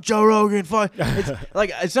like, fuck Joe Rogan, fuck. It's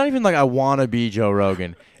like, it's not even like I want to be Joe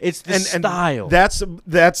Rogan. It's the style. That's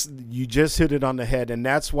you just hit it on the head. And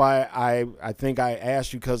that's why I think I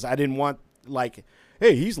asked you, because I didn't want, like,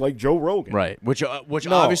 hey, he's like Joe Rogan. Right, which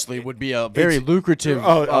obviously would be a very lucrative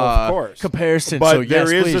of course. comparison. But so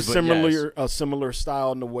there yes, is please, a similar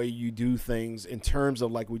style in the way you do things in terms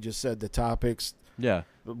of, like we just said, the topics. Yeah.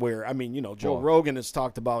 Where, I mean, Joe Rogan has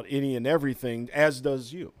talked about any and everything, as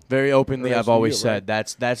does you. Very openly, I've always said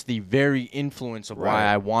that's the very influence of why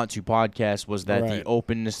I want to podcast, was that the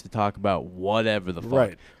openness to talk about whatever the fuck.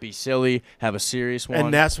 Right. Be silly, have a serious one.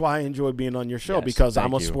 And that's why I enjoy being on your show, because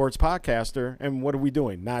I'm a sports podcaster, and what are we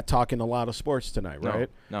doing? Not talking a lot of sports tonight,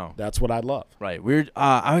 right? No. That's what I love. Right.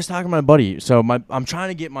 I was talking to my buddy, so I'm trying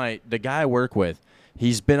to get the guy I work with.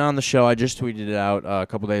 He's been on the show. I just tweeted it out a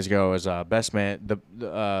couple days ago as Best Man, the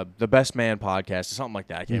Best Man podcast, or something like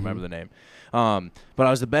that. I can't remember the name. But I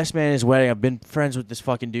was the best man at his wedding. I've been friends with this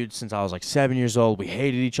fucking dude since I was like 7 years old. We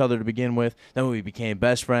hated each other to begin with. Then we became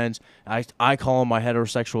best friends. I call him my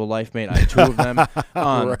heterosexual life mate. I have two of them.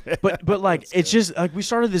 But like, it's just like we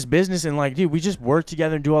started this business and like, dude, we just work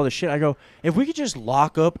together and do all this shit. I go, if we could just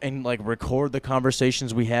lock up and like record the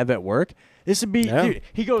conversations we have at work, this would be. Dude,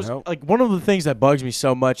 he goes like, one of the things that bugs me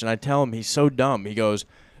so much, and I tell him he's so dumb. He goes,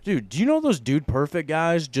 dude, do you know those Dude Perfect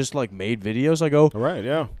guys just like made videos? I go, right,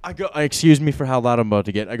 yeah. I go, excuse me for how loud I'm about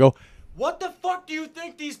to get. I go, what the fuck do you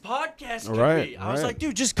think these podcasts can be? I was like,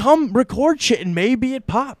 dude, just come record shit and maybe it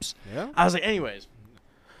pops. Yeah. I was like, anyways.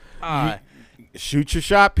 Shoot your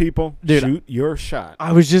shot, people. Dude, shoot your shot.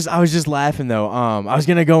 I was just laughing though. I was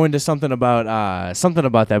gonna go into something about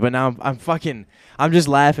that, but now I'm just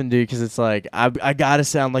laughing, dude, because it's like I gotta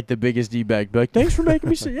sound like the biggest d-bag. Be like, thanks for making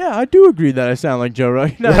me say, yeah, I do agree that I sound like Joe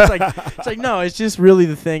Rogan. No, it's like no, it's just really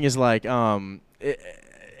the thing is like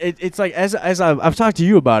it's like as I've talked to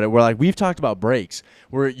you about it, where like we've talked about breaks,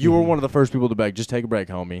 where you were one of the first people to beg, just take a break,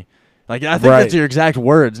 homie. Like, I think that's your exact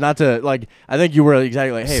words, not to, like, I think you were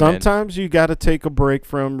exactly like, hey, sometimes you got to take a break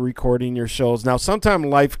from recording your shows. Now, sometimes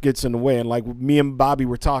life gets in the way, and like me and Bobby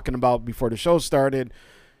were talking about before the show started,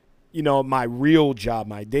 my real job,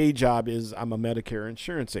 my day job is I'm a Medicare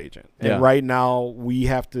insurance agent. And right now we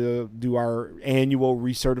have to do our annual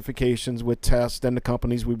recertifications with tests and the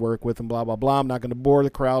companies we work with and blah, blah, blah. I'm not going to bore the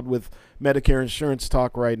crowd with Medicare insurance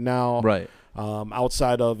talk right now. Right.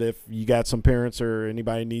 Outside of, if you got some parents or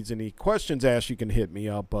anybody needs any questions asked, you can hit me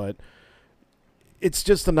up. But it's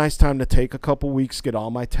just a nice time to take a couple weeks, get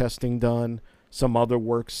all my testing done, some other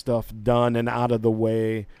work stuff done and out of the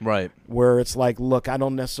way. Right. Where it's like, look, I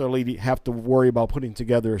don't necessarily have to worry about putting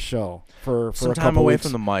together a show for some a time couple away weeks.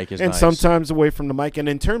 from the mic is and nice. Sometimes away from the mic. And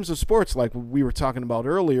in terms of sports, like we were talking about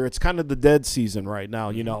earlier, it's kind of the dead season right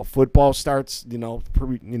now. Football starts,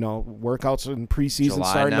 workouts in preseason July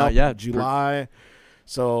starting now, up July.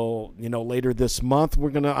 So, later this month,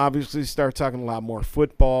 we're going to obviously start talking a lot more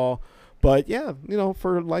football. But, yeah,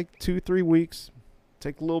 for like 2-3 weeks,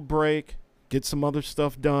 take a little break, get some other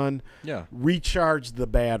stuff done. Yeah. Recharge the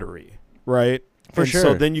battery, right? For sure.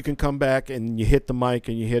 So then you can come back and you hit the mic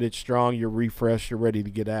and you hit it strong. You're refreshed. You're ready to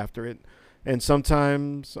get after it. And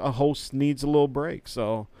sometimes a host needs a little break.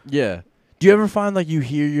 So Yeah. Do you ever find like you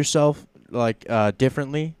hear yourself like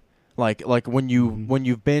differently? Like when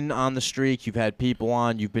you've been on the streak, you've had people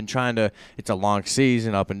on, you've been trying to. It's a long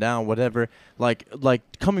season, up and down, whatever. Like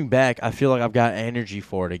coming back, I feel like I've got energy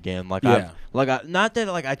for it again. Like not that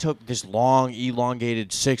like I took this long,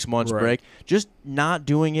 elongated 6 months break, just not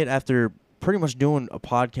doing it after pretty much doing a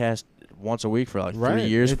podcast once a week for like 3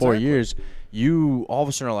 years, 4 years. You all of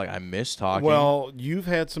a sudden are like, I miss talking. Well, you've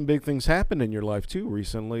had some big things happen in your life too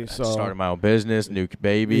recently. So started my own business, new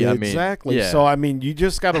baby. Yeah, I mean, exactly. Yeah. So I mean, you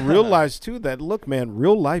just got to realize too that look, man,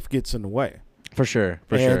 real life gets in the way. For sure.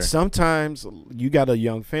 And sometimes you got a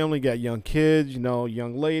young family, got young kids,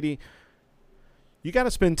 young lady. You got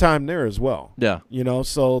to spend time there as well. Yeah.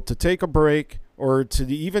 So to take a break or to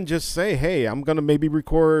even just say, hey, I'm going to maybe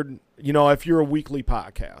record, if you're a weekly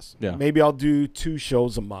podcast, maybe I'll do 2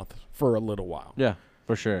 shows a month for a little while. Yeah,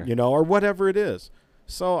 for sure. Or whatever it is.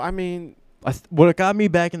 So, I mean. What got me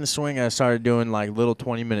back in the swing, I started doing like little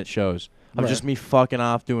 20-minute shows of just me fucking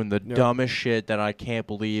off doing the dumbest shit that I can't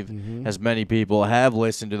believe as many people have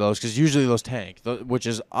listened to those, because usually those tank, which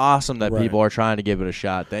is awesome that people are trying to give it a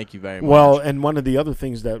shot. Thank you very much. Well, and one of the other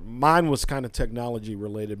things that mine was kind of technology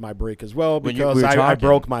related, my break as well, because I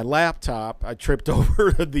broke my laptop. I tripped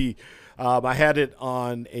over the I had it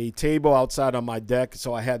on a table outside on my deck,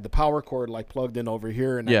 so I had the power cord like plugged in over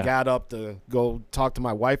here, and I got up to go talk to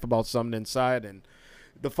my wife about something inside, and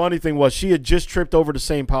the funny thing was she had just tripped over the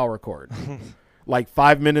same power cord like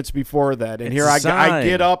 5 minutes before that. And here I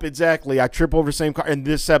get up, I trip over the same car, and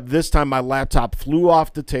this time my laptop flew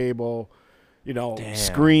off the table,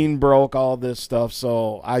 screen broke, all this stuff.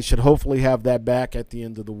 So I should hopefully have that back at the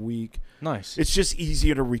end of the week. Nice. It's just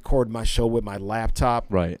easier to record my show with my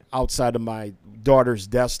laptop outside of my daughter's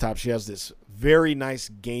desktop. She has this very nice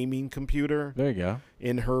gaming computer. There you go.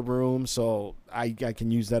 In her room, so I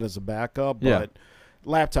can use that as a backup. But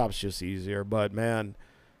laptop's just easier. But man,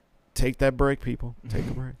 take that break, people. Take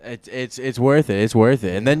a break. It's worth it. It's worth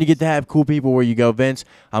it. And then you get to have cool people where you go, Vince,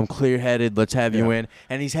 I'm clear-headed. Let's have you in.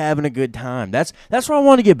 And he's having a good time. That's what I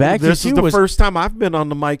want to get back to. This is the first time I've been on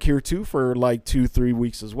the mic here, too, for like 2-3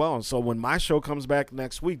 weeks as well. And so when my show comes back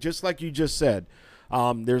next week, just like you just said,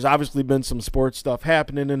 there's obviously been some sports stuff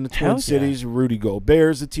happening in the Twin Cities. Rudy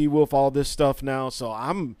Gobert's the T-Wolf, all this stuff now. So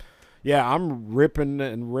I'm ripping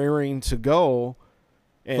and raring to go.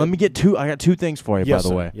 And let me get I got 2 things for you, by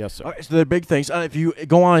the way. Yes, sir. All right, so they're big things. If you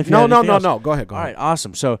go on, no. Go ahead. All right,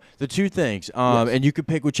 awesome. So the 2 things, and you could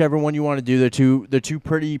pick whichever one you want to do. They're two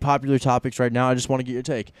pretty popular topics right now. I just want to get your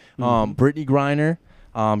take. Brittany Griner,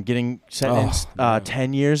 getting sentenced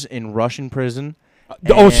 10 years in Russian prison.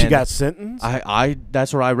 She got sentenced?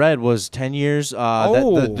 That's what I read was 10 years.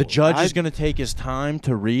 The judge is going to take his time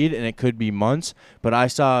to read, and it could be months. But I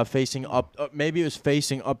saw facing up, maybe it was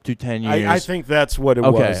facing up to 10 years. I think that's what it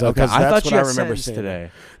was. Okay, I thought she I got remember sentenced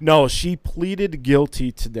today. No, she pleaded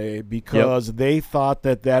guilty today because they thought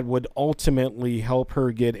that would ultimately help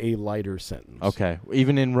her get a lighter sentence. Okay,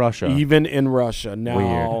 even in Russia. Now.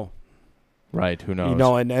 Weird. Right, who knows?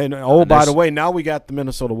 By the way, now we got the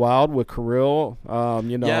Minnesota Wild with Kirill.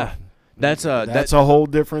 That's a whole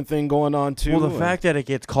different thing going on too. Well, the fact that it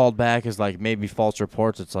gets called back is like maybe false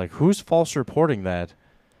reports. It's like, who's false reporting that?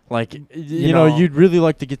 Like, you'd really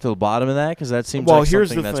like to get to the bottom of that, because that seems like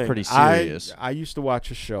something that's pretty serious. I used to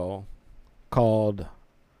watch a show called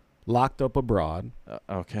Locked Up Abroad.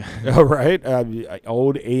 Okay. All right.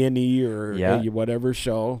 Old A&E or whatever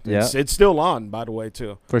show. It's still on, by the way,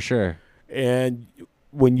 too. For sure. And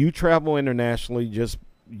when you travel internationally,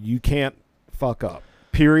 you can't fuck up.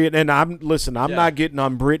 Period. And I'm not getting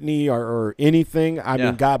on Brittany or anything. I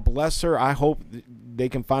mean, God bless her. I hope they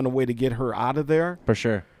can find a way to get her out of there. For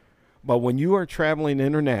sure. But when you are traveling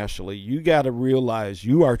internationally, you got to realize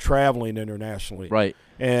you are traveling internationally. Right.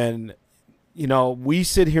 And, we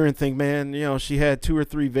sit here and think, man, she had 2 or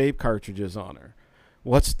 3 vape cartridges on her.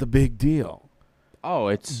 What's the big deal?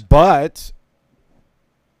 Oh, But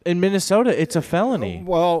in Minnesota, it's a felony.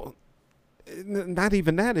 Well, not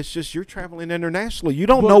even that. It's just you're traveling internationally. You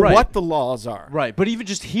don't know what the laws are. Right. But even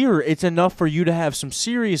just here, it's enough for you to have some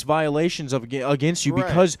serious violations against you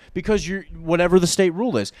because you're whatever the state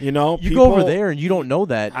rule is. You go over there and you don't know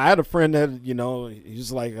that. I had a friend that,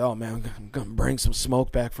 he's like, oh, man, I'm going to bring some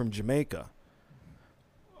smoke back from Jamaica.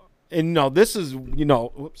 And, this is,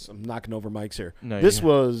 whoops, I'm knocking over mics here. This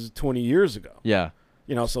was 20 years ago. Yeah.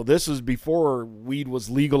 So this was before weed was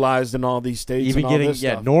legalized in all these states. Even and all getting this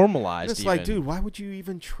stuff. normalized. And it's like, dude, why would you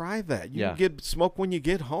even try that? You can get smoke when you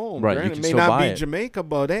get home. Right. It may not be Jamaica,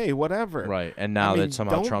 but hey, whatever. Right. And now that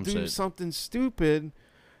somehow don't trumps do it. something stupid.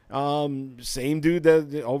 Same dude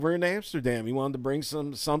that over in Amsterdam. He wanted to bring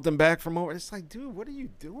something back from over. It's like, dude, what are you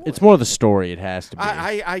doing? It's more the story. It has to be.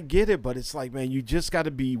 I get it, but it's like, man, you just got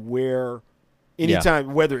to be aware.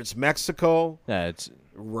 Anytime, whether it's Mexico, it's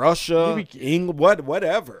Russia, England,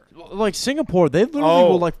 whatever. Like Singapore, they literally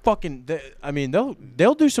will like fucking.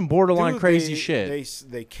 They'll do some borderline crazy shit.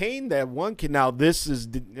 They caned that one kid. Now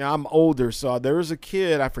I'm older, so there was a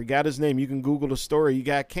kid. I forgot his name. You can Google the story. He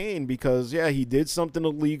got caned because he did something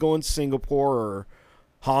illegal in Singapore or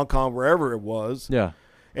Hong Kong, wherever it was. Yeah,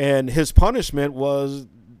 and his punishment was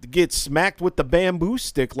to get smacked with the bamboo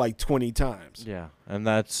stick like 20 times. Yeah, and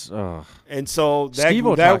that's. And so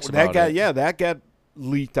that got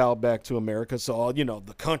leaked out back to America. So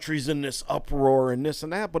the country's in this uproar and this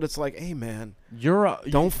and that, but it's like, hey man,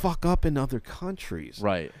 don't fuck up in other countries,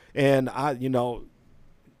 right? And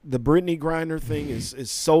the Brittany Griner thing is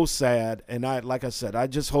so sad, and like I said, I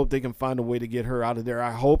just hope they can find a way to get her out of there.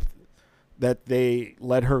 I hope that they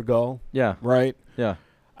let her go. Yeah, right. Yeah.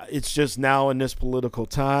 It's just now in this political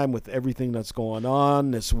time with everything that's going on,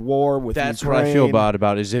 this war with That's Ukraine. what I feel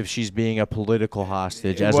about as if she's being a political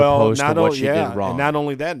hostage as opposed to what she did wrong. And not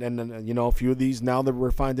only that, and a few of these now that we're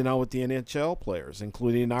finding out with the NHL players,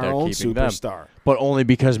 including our own superstar. But only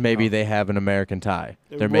because maybe they have an American tie.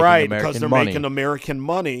 They're making right, American because they're money. making American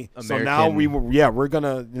money. So now we're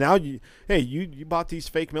gonna you bought these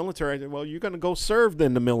fake military. Well, you're gonna go serve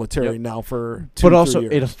in the military now for 2 But also,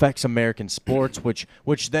 years. it affects American sports, which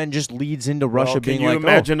then just leads into Russia being like, can you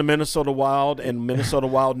imagine the Minnesota Wild and Minnesota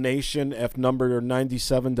Wild Nation if number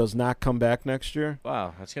 97 does not come back next year?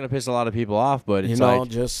 Wow, that's gonna piss a lot of people off. But it's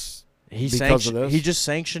just he because of this. He just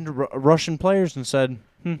sanctioned Russian players and said,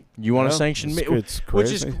 "You want to sanction me?" It's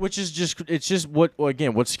crazy. Which is just what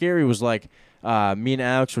again? What's scary was like me and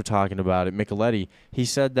Alex were talking about it. Micheletti, he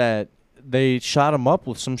said that they shot him up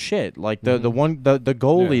with some shit, like the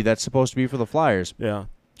goalie that's supposed to be for the Flyers. Yeah,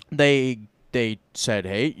 they said,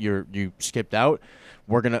 "Hey, you skipped out.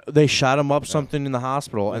 They shot him up something in the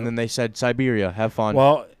hospital, and then they said, Siberia, have fun."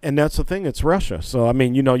 Well, and that's the thing. It's Russia. So, I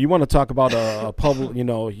mean, you want to talk about a public,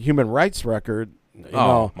 human rights record.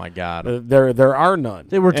 My God. There are none.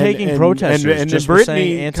 They were taking protesters and just Brittany for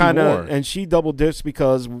saying anti-war. And she double dips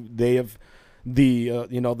because they have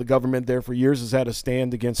the government there for years has had a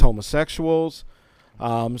stand against homosexuals.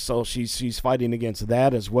 So she's fighting against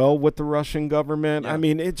that as well with the Russian government. Yeah. I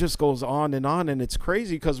mean, it just goes on, and it's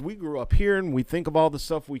crazy because we grew up here and we think of all the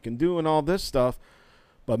stuff we can do and all this stuff.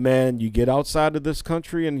 But, man, you get outside of this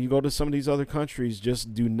country and you go to some of these other countries,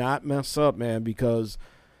 just do not mess up, man, because,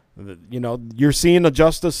 you're seeing a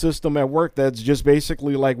justice system at work that's just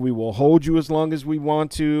basically like, we will hold you as long as we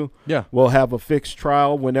want to. Yeah. We'll have a fixed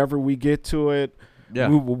trial whenever we get to it. Yeah.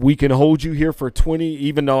 We can hold you here for 20,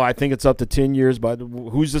 even though I think it's up to 10 years, but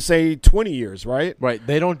who's to say 20 years, right? Right.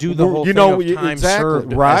 They don't do the whole thing of time exactly,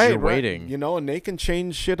 served right, as you're waiting. And they can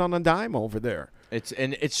change shit on a dime over there.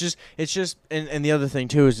 And the other thing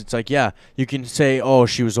too is it's like, yeah, you can say, oh,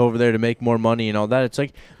 she was over there to make more money and all that. It's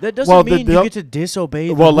like that doesn't mean you get to disobey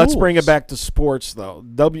the rules. Let's bring it back to sports though.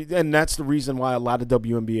 And that's the reason why a lot of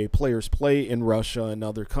WNBA players play in Russia and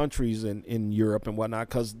other countries in Europe and whatnot,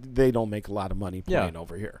 because they don't make a lot of money playing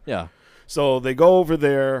over here. Yeah. So they go over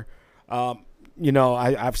there.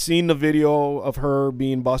 I've seen the video of her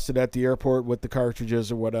being busted at the airport with the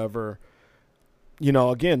cartridges or whatever.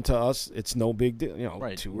 Again, to us, it's no big deal.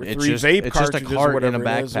 Right. 2 or It's 3 just- vape it's just a cartridges cart or whatever in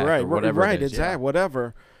a it is. backpack Right, or whatever it right, is, exactly,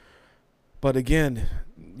 whatever. But again,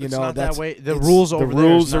 it's not that's that way. The rules over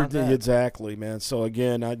there is not that. Exactly, man. So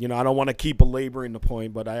again, I don't want to keep belaboring the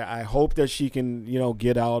point, but I hope that she can,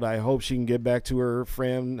 get out. I hope she can get back to her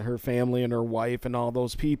friend, her family, and her wife, and all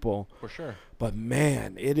those people. For sure. But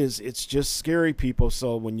man, it's just scary, people.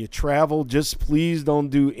 So when you travel, just please don't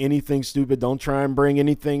do anything stupid. Don't try and bring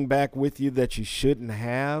anything back with you that you shouldn't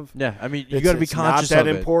have. Yeah, I mean, you got to be conscious of it. It's not that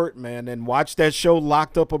of important, man. And watch that show,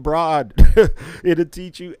 Locked Up Abroad. It'll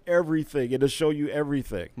teach you everything. It'll show you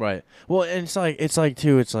everything. Right. Well, and it's like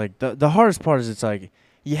the hardest part is it's like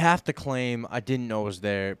you have to claim I didn't know it was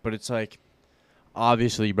there, but it's like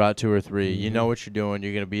obviously you brought 2 or 3. You know what you're doing.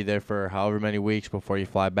 You're going to be there for however many weeks before you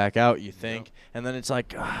fly back out, you think. And then it's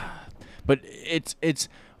like but it's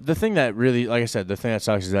the thing that really, like I said, the thing that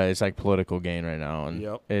sucks is that it's like political gain right now,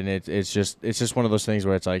 and it's just one of those things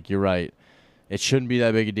where it's like you're right. It shouldn't be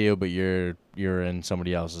that big a deal, but you're in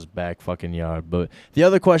somebody else's back fucking yard. But the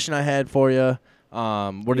other question I had for you,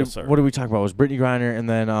 what did we talk about? It was Brittany Griner, and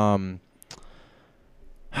then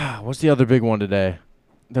what's the other big one today?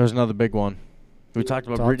 There was another big one. We talked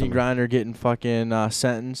about Brittany Griner getting fucking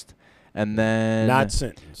sentenced, and then not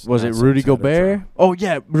sentenced. Was it Rudy Gobert? Oh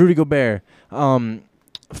yeah, Rudy Gobert.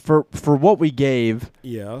 for what we gave,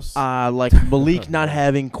 Yes. like Malik not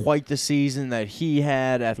having quite the season that he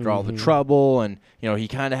had after all the trouble, and he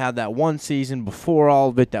kind of had that one season before all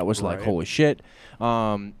of it that was like holy shit.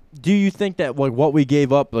 Do you think that like what we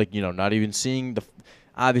gave up, like not even seeing the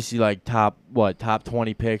obviously like top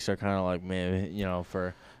 20 picks are kind of like man,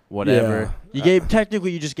 for whatever you gave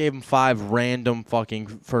technically you just gave him 5 random fucking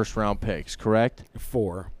first round picks, correct?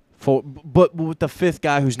 4. But with the 5th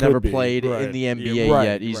guy who's never be, played right. in the NBA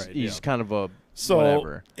yet, he's kind of a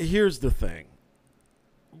whatever. Here's the thing.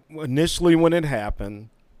 Initially, when it happened,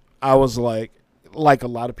 I was like a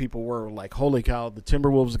lot of people were like, "Holy cow! The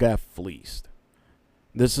Timberwolves got fleeced."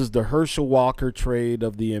 This is the Herschel Walker trade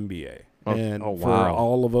of the NBA, and for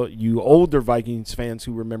all of you older Vikings fans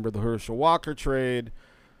who remember the Herschel Walker trade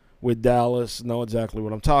with Dallas, know exactly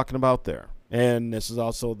what I'm talking about there. And this is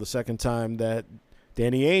also the second time that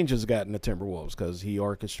Danny Ainge has gotten the Timberwolves because he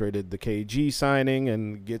orchestrated the KG signing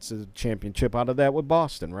and gets a championship out of that with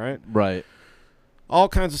Boston, right? Right. All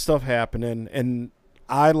kinds of stuff happening, and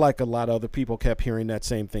I, like a lot of other people, kept hearing that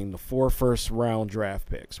same thing, the 4 first-round draft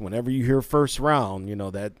picks. Whenever you hear first round,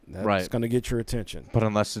 that's going to get your attention. But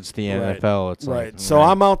unless it's the NFL, it's right. Like, so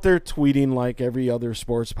I'm out there tweeting like every other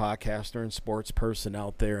sports podcaster and sports person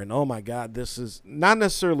out there, and oh, my God, this is not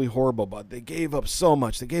necessarily horrible, but they gave up so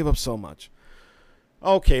much. They gave up so much.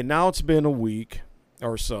 Okay, now it's been a week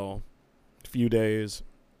or so, a few days.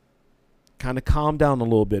 Kind of calm down a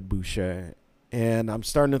little bit, Boucher. And I'm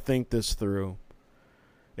starting to think this through.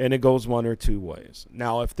 And it goes one or two ways.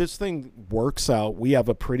 Now, if this thing works out, we have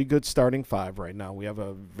a pretty good starting 5 right now. We have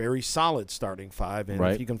a very solid starting 5. And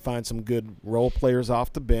if you can find some good role players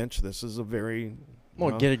off the bench, this is a very...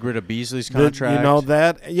 Well, getting rid of Beasley's contract.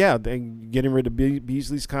 Getting rid of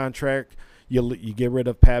Beasley's contract. You get rid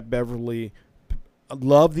of Pat Beverly.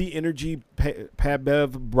 Love the energy Pat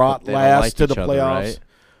Bev brought last to the playoffs. Right?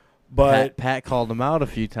 But Pat called him out a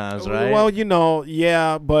few times, right? Well,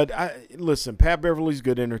 but listen, Pat Beverly's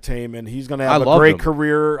good entertainment. He's going to have a great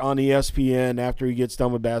career on ESPN after he gets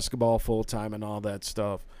done with basketball full-time and all that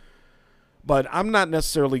stuff. But I'm not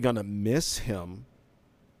necessarily going to miss him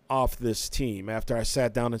off this team after I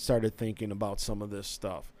sat down and started thinking about some of this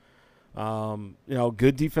stuff.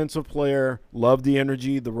 Good defensive player. Love the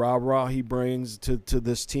energy, the rah-rah he brings to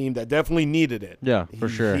this team that definitely needed it. Yeah, for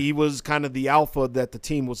sure. He was kind of the alpha that the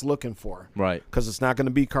team was looking for. Right. Because it's not going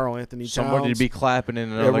to be Karl Anthony Towns. Somebody to be clapping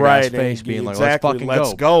in another guy's face, being like, let's fucking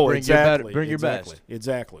go. Bring your best.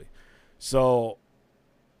 Exactly. So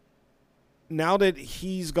now that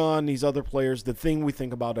he's gone, these other players, the thing we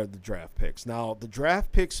think about are the draft picks. Now, the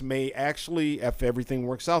draft picks may actually, if everything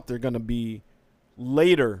works out, they're going to be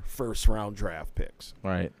later first-round draft picks.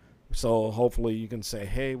 Right. So hopefully you can say,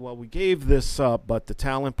 hey, well, we gave this up, but the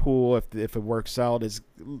talent pool, if it works out, is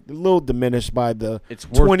a little diminished by the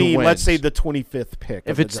 20, let's say the 25th pick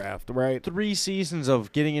of the draft, right? 3 seasons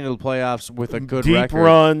of getting into the playoffs with a good deep record.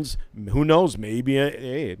 runs. Who knows?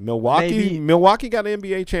 Maybe Milwaukee got an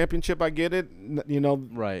NBA championship. I get it.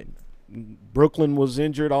 Right. Brooklyn was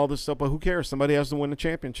injured, all this stuff, but who cares? Somebody has to win the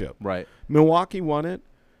championship. Right. Milwaukee won it.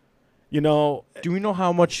 Do we know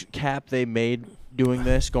how much cap they made doing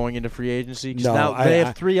this, going into free agency? No, now they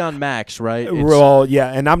have 3 on max, right? Well,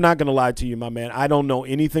 yeah, and I'm not going to lie to you, my man. I don't know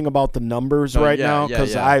anything about the numbers now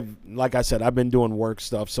because like I said, I've been doing work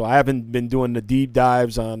stuff, so I haven't been doing the deep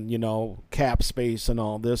dives on, cap space and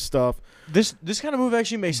all this stuff. This kind of move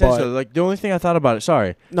actually makes sense, though. Like, the only thing I thought about it,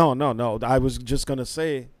 sorry. No. I was just going to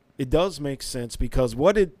say it does make sense because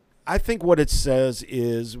I think what it says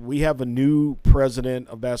is we have a new president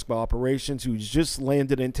of basketball operations who's just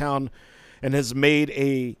landed in town and has made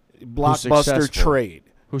a blockbuster trade.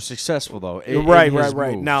 Who's successful, though.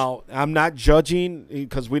 Right. Now, I'm not judging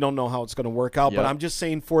because we don't know how it's going to work out, but I'm just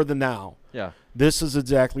saying for the now. Yeah. This is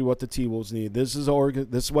exactly what the T-Wolves need. This is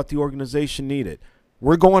what the organization needed.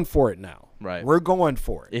 We're going for it now. Right. We're going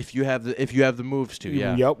for it. If you have the moves to,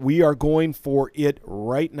 yeah. Yep, we are going for it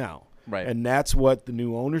right now. Right. And that's what the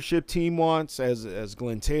new ownership team wants as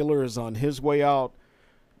Glenn Taylor is on his way out.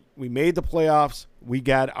 We made the playoffs. We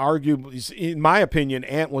got arguably, in my opinion,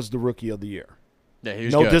 Ant was the rookie of the year. Yeah, he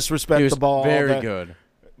was no good. Disrespect he was the ball. Very good.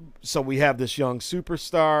 So we have this young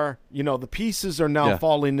superstar. The pieces are now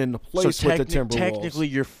falling into place with the Timberwolves. Technically,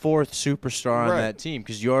 your 4th superstar on that team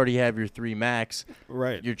because you already have your 3 max.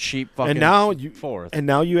 Right. Your cheap fucking 4th. And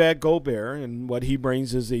now you add Gobert, and what he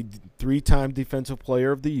brings is a 3-time Defensive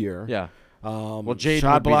Player of the Year. Yeah. Jaden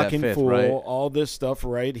shot blocking would be that 5th, full, right? all this stuff,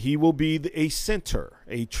 right? He will be a center,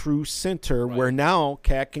 a true center, where now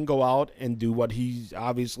Cat can go out and do what he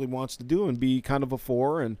obviously wants to do and be kind of a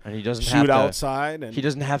 4 and he doesn't shoot outside. And he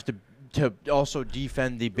doesn't have to to also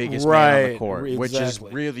defend the biggest man on the court, which is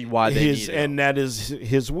exactly. really why they need him. And that is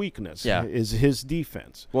his weakness. Yeah. Is his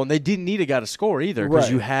defense. Well, and they didn't need a guy to score either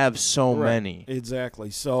because you have so many.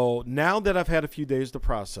 Exactly. So now that I've had a few days to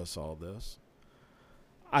process all this,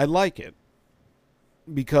 I like it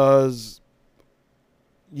because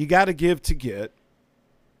you got to give to get.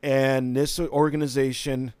 And this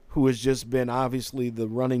organization, who has just been obviously the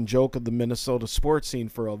running joke of the Minnesota sports scene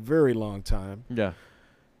for a very long time,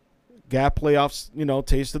 got playoffs,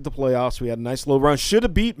 tasted the playoffs. We had a nice little run. Should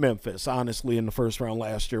have beat Memphis, honestly, in the first round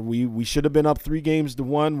last year. We should have been up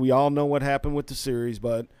 3-1. We all know what happened with the series,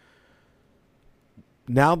 but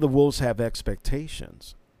now the Wolves have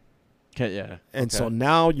expectations. And so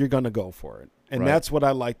now you're going to go for it. And that's what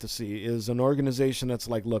I like to see is an organization that's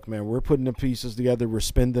like, look, man, we're putting the pieces together. We're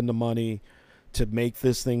spending the money to make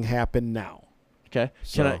this thing happen now. Okay.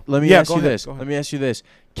 So, Let me ask you this. Let me ask you this.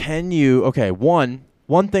 Can you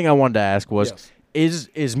one thing I wanted to ask was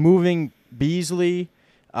is moving Beasley,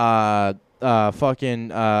 Malik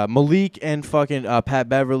and fucking Pat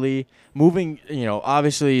Beverly, moving,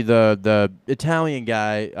 obviously the Italian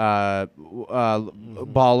guy,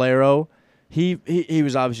 Ballero. He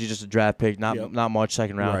was obviously just a draft pick, not much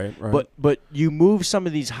second round. Right. But you move some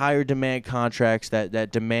of these higher demand contracts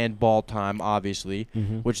that demand ball time, obviously,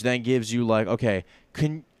 which then gives you like, okay,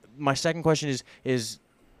 my second question is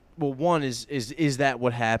one is that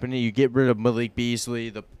what happened? You get rid of Malik Beasley,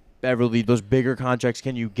 the Beverly, those bigger contracts.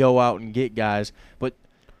 Can you go out and get guys? But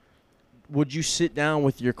would you sit down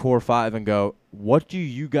with your core five and go, what do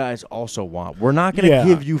you guys also want? We're not going to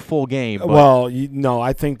give you full game. But well,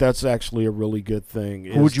 I think that's actually a really good thing.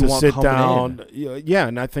 Who would you want sit coming down? in? Yeah,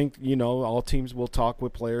 and I think, all teams will talk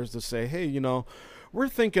with players to say, hey, we're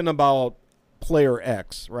thinking about player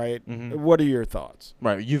X, right? What are your thoughts?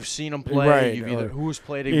 Right. You've seen them play. Right. You've either who's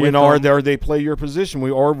played it you with know, them. or they play your position.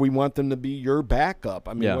 Or we want them to be your backup.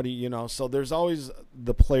 I mean, what do you So there's always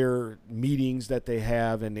the player meetings that they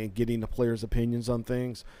have and getting the players' opinions on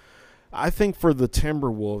things. I think for the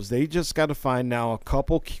Timberwolves, they just got to find now a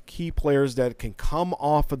couple key players that can come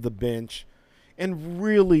off of the bench and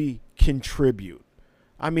really contribute.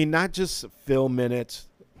 I mean, not just fill minutes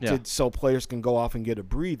so players can go off and get a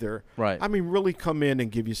breather. Right. I mean, really come in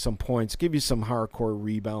and give you some points, give you some hardcore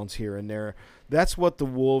rebounds here and there. That's what the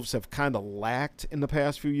Wolves have kind of lacked in the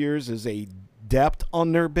past few years is a depth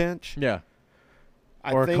on their bench. Yeah.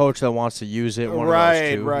 Or a coach that wants to use it.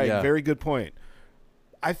 Right. Yeah. Very good point.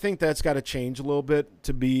 I think that's got to change a little bit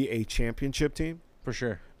to be a championship team. For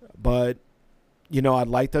sure. But, I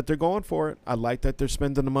like that they're going for it. I like that they're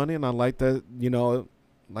spending the money, and I like that,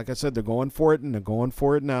 like I said, they're going for it, and they're going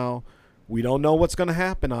for it now. We don't know what's going to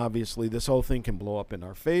happen, obviously. This whole thing can blow up in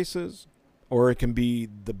our faces, or it can be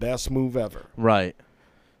the best move ever. Right.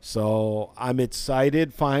 So I'm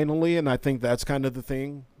excited finally, and I think that's kind of the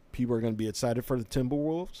thing. People are going to be excited for the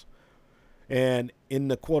Timberwolves. And in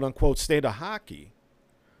the quote-unquote state of hockey,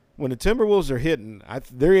 when the Timberwolves are hitting,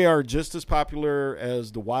 they are just as popular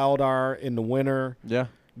as the Wild are in the winter. Yeah.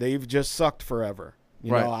 They've just sucked forever.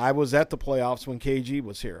 I was at the playoffs when KG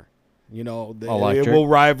was here. It will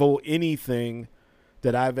rival anything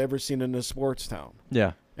that I've ever seen in a sports town.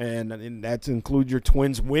 Yeah. And that includes your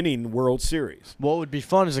Twins winning World Series. What would be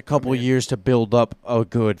fun is a couple years to build up a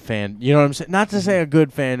good fan. You know what I'm saying? Not to say a good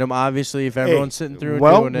fandom, obviously, if everyone's sitting through and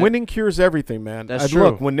doing it. Winning cures everything, man. That's true.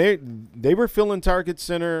 Look, when they were filling Target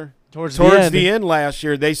Center towards the end last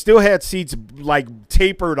year, they still had seats like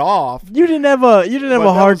tapered off. You didn't have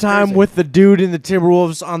a hard time with the dude in the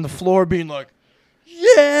Timberwolves on the floor being like,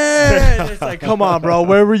 yeah. It's like, come on, bro.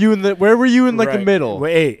 Where were you in the middle? Well,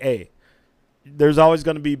 hey. There's always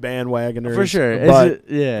going to be bandwagoners. For sure.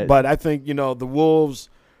 But I think, the Wolves,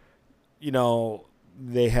 they're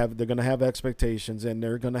going to have expectations, and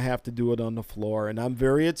they're going to have to do it on the floor. And I'm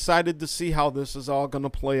very excited to see how this is all going to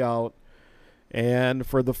play out. And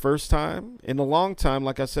for the first time in a long time,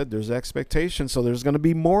 like I said, there's expectations. So there's going to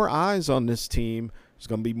be more eyes on this team. There's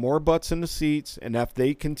going to be more butts in the seats. And if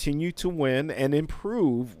they continue to win and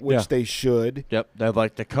improve, which they should. Yep. They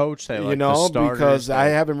like the coach. They like the starters. Because I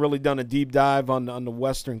haven't really done a deep dive on the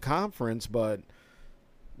Western Conference, but,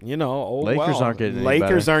 Lakers aren't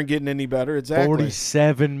getting any better. Exactly.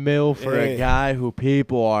 $47 million for a guy who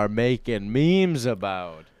people are making memes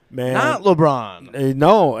about. Man, not LeBron.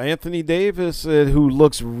 No, Anthony Davis, who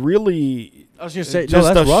looks really I was going to say,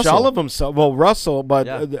 just that's a shell Russell. of himself. Well, Russell,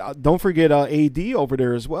 but don't forget AD over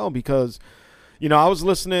there as well because, I was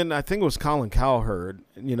listening. I think it was Colin Cowherd.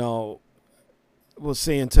 was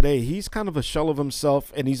saying today, he's kind of a shell of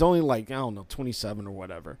himself, and he's only like, I don't know, 27 or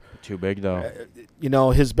whatever. Too big, though. You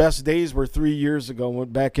know, his best days were 3 years ago,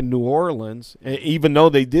 went back in New Orleans, even though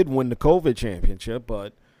they did win the COVID championship.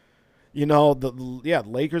 But, you know, the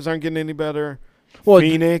Lakers aren't getting any better. Well,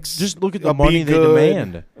 Phoenix. Just look at the money they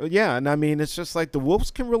demand. Yeah, and I mean, it's just like the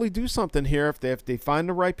Wolves can really do something here if they find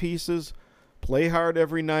the right pieces, play hard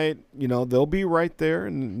every night. You know, they'll be right there.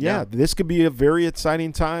 And, yeah, this could be a very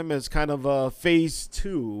exciting time as kind of a phase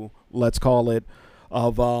 2, let's call it,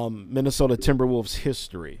 of Minnesota Timberwolves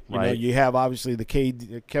history. You know, you have, obviously,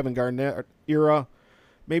 the Kevin Garnett era.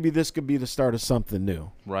 Maybe this could be the start of something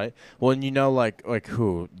new. Right. Well, and you know, like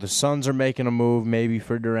who? The Suns are making a move maybe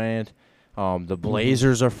for Durant. The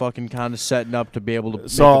Blazers are fucking kind of setting up to be able to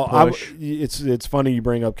make a push. It's funny you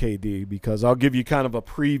bring up KD because I'll give you kind of a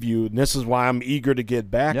preview, and this is why I'm eager to get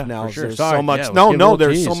back now. For sure. There's Sorry. so much.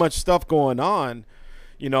 There's so much stuff going on.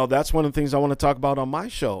 You know, that's one of the things I want to talk about on my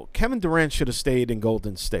show. Kevin Durant should have stayed in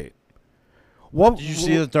Golden State. Did you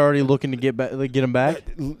see that they're already looking to get him back?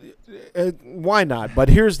 Why not? But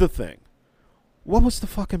here's the thing. What was the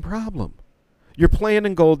fucking problem? You're playing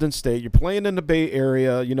in Golden State. You're playing in the Bay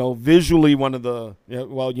Area. You know, visually one of the,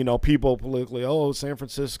 people politically, San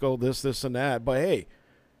Francisco, this, and that. But, hey,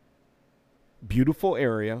 beautiful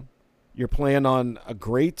area. You're playing on a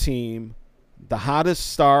great team. The hottest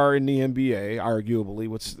star in the NBA, arguably,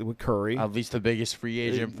 with Curry. At least the biggest free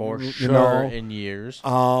agent for sure in years.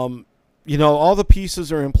 You know, all the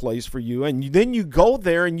pieces are in place for you. And then you go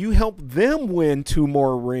there and you help them win 2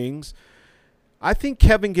 more rings. I think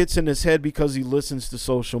Kevin gets in his head because he listens to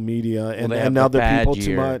social media and other people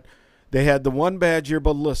too much. They had the one bad year,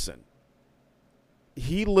 but listen.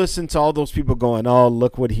 He listened to all those people going, oh,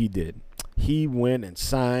 look what he did. He went and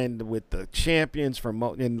signed with the champions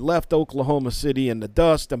and left Oklahoma City in the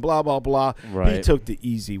dust and blah, blah, blah. Right. He took the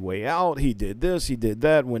easy way out. He did this, he did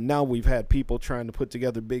that. When now we've had people trying to put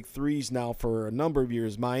together big threes now for a number of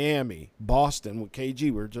years. Miami, Boston with KG.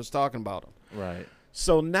 We were just talking about him. Right.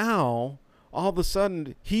 So now all of a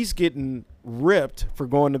sudden he's getting ripped for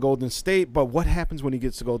going to Golden State. But what happens when he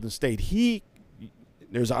gets to Golden State?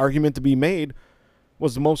 There's an argument to be made,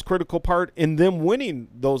 was the most critical part in them winning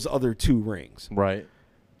those other 2 rings. Right.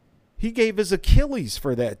 He gave his Achilles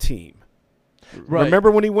for that team. Right. Remember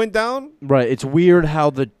when he went down? Right. It's weird how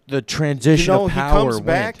the transition of power he comes went.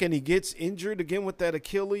 back and he gets injured again with that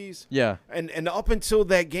Achilles. Yeah. And up until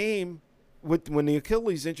that game, when the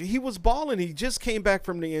Achilles injury, he was balling. He just came back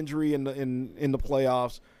from the injury in the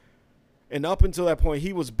playoffs. And up until that point,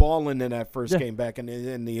 he was balling in that first game back.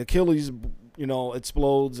 And the Achilles,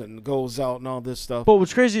 explodes and goes out and all this stuff. But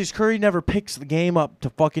what's crazy is Curry never picks the game up to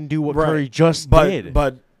fucking do what Curry just did.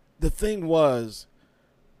 But the thing was,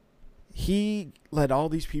 he let all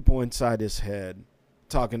these people inside his head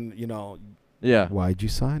talking, why'd you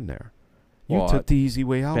sign there? You took the easy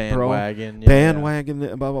way out, bandwagon, bro. Bandwagon,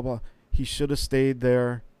 blah, blah, blah. He should have stayed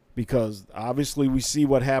there because obviously we see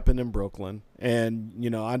what happened in Brooklyn. And,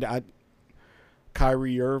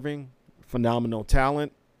 Kyrie Irving, phenomenal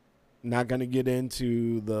talent. Not going to get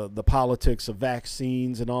into the politics of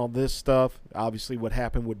vaccines and all this stuff. Obviously what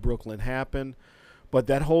happened with Brooklyn happened. But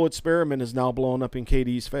that whole experiment is now blowing up in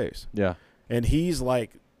KD's face. Yeah. And he's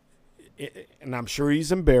like, and I'm sure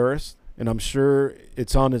he's embarrassed, and I'm sure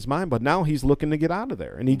it's on his mind, but now he's looking to get out of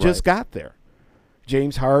there. And he just got there.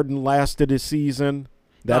 James Harden lasted his season.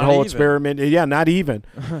 That whole experiment, not even.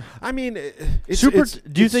 I mean,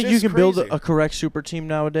 do you think you can build a correct super team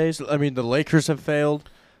nowadays? I mean, the Lakers have failed.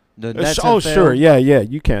 The Nets have failed. Sure. Yeah,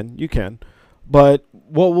 you can. But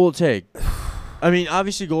what will it take? I mean,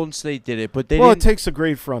 obviously Golden State did it, but it takes a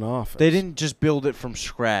great front office. They didn't just build it from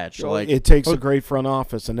scratch. It takes a great front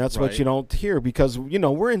office, and that's what you don't hear because,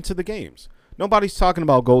 we're into the games. Nobody's talking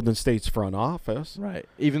about Golden State's front office. Right.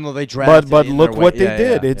 Even though they drafted But look what they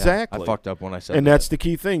did. Exactly. I fucked up when I said that. And that's the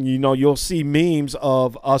key thing. You'll see memes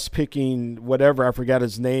of us picking whatever, I forgot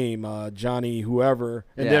his name, Johnny whoever,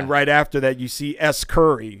 and then right after that you see S.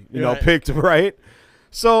 Curry, picked, right?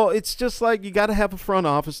 So it's just like you got to have a front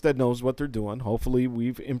office that knows what they're doing. Hopefully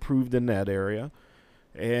we've improved in that area.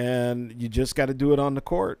 And you just got to do it on the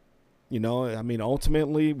court.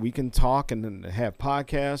 Ultimately, we can talk and have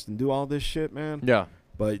podcasts and do all this shit, man. Yeah.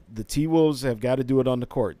 But the T-Wolves have got to do it on the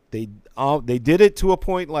court. They did it to a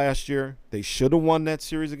point last year. They should have won that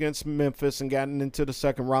series against Memphis and gotten into the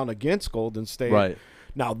second round against Golden State. Right.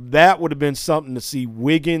 Now, that would have been something to see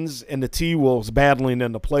Wiggins and the T-Wolves battling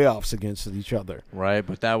in the playoffs against each other. Right,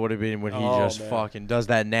 but that would have been when he fucking does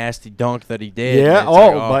that nasty dunk that he did. Yeah,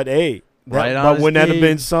 but hey. But wouldn't that have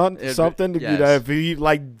been something? Yes. If he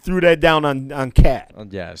threw that down on Cat.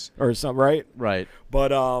 Yes. Or something, right? Right.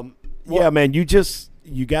 But yeah, man, you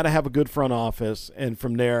got to have a good front office, and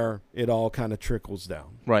from there, it all kind of trickles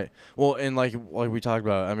down. Right. Well, and like we talked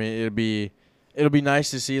about, I mean, it'll be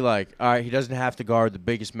nice to see, like, all right, he doesn't have to guard the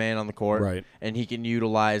biggest man on the court, Right. and he can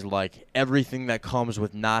utilize like everything that comes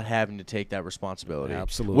with not having to take that responsibility.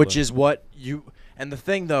 Absolutely. Which is what you. And the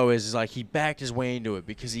thing though is like he backed his way into it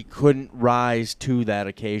because he couldn't rise to that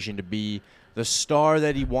occasion to be the star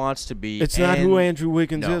that he wants to be. It's not who Andrew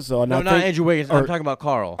Wiggins is, though. No, not Andrew Wiggins. I'm talking about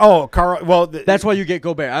Carl. Oh, Carl. Well, that's why you get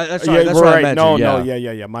Gobert. That's right. what I meant.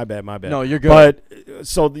 Yeah. My bad. No, you're good. But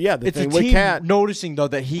so yeah, the it's thing a with team Cat noticing though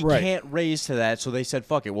that he Right. can't raise to that, so they said,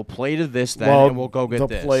 "Fuck it, we'll play to this then, and we'll go get the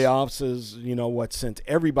this." playoffs is what sent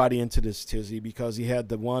everybody into this tizzy because he had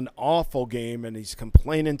the one awful game and he's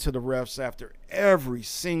complaining to the refs after every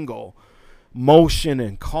single motion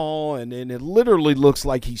and call, and it literally looks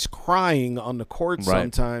like he's crying on the court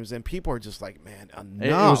sometimes, and people are just like, man,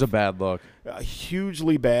 enough. It was a bad look. A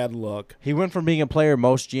hugely bad look. He went from being a player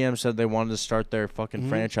most GMs said they wanted to start their fucking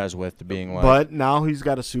franchise with to being like. But now he's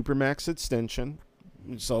got a supermax extension,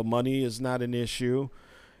 so money is not an issue.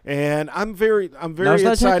 And I'm very now, is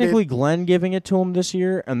that excited. technically Glenn giving it to him this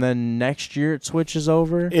year, and then next year it switches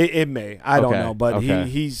over? It may. I don't Okay, know, but okay.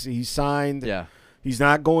 he's signed. Yeah. He's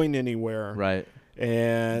not going anywhere. Right.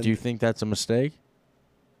 And do you think that's a mistake?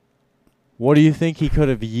 What do you think he could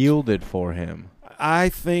have yielded for him? I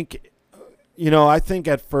think, I think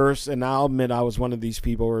at first, and I'll admit I was one of these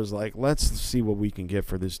people who was like, let's see what we can get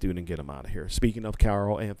for this dude and get him out of here. Speaking of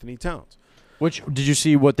Karl Anthony Towns. Which, did you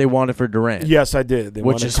see what they wanted for Durant? Yes, I did. They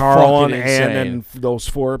Which wanted is Karl fucking and insane. those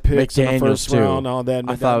 4 picks in the first McDaniels, too. round. All that.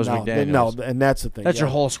 I thought it was no, McDaniels. No, and that's the thing. That's your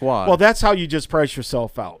whole squad. Well, that's how you just price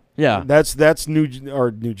yourself out. Yeah. That's New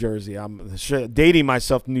Jersey. I'm dating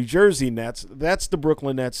myself. New Jersey Nets. That's the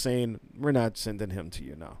Brooklyn Nets saying we're not sending him to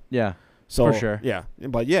you now. Yeah. So for sure. Yeah,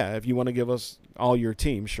 but yeah, if you want to give us all your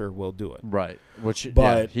team, sure, we'll do it. Right.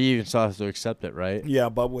 But he even still has to accept it, right? Yeah,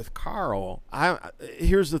 but with Karl,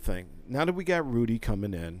 here's the thing. Now that we got Rudy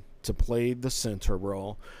coming in to play the center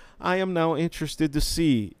role, I am now interested to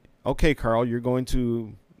see. Okay, Karl, you're going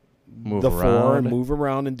to Move the around. 4 and move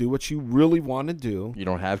around and do what you really want to do. You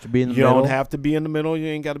don't have to be in the middle. You don't have to be in the middle. You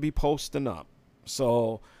ain't got to be posting up.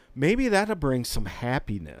 So maybe that'll bring some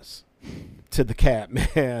happiness to the cat,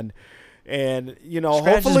 man. And, Scratch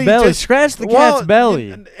hopefully his belly. Scratch the cat's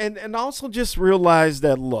belly. And also just realize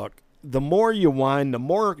that, look, the more you whine, the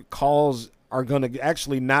more calls are going to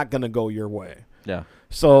actually not going to go your way. Yeah.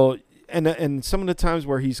 So, and some of the times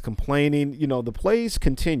where he's complaining, the plays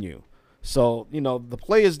continue. So, the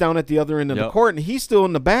play is down at the other end of the court, and he's still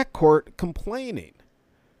in the back court complaining.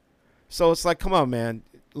 So it's like, come on, man.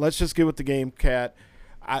 Let's just get with the game, Cat.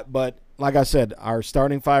 But like I said, our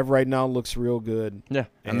starting 5 right now looks real good. Yeah,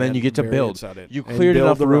 and then you get to very build. excited. You And cleared build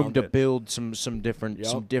enough room around to it. build some different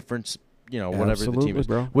whatever the team is,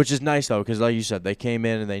 bro. which is nice though, because like you said, they came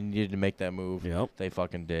in and they needed to make that move. Yep. They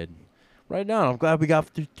fucking did. Right now, I'm glad we got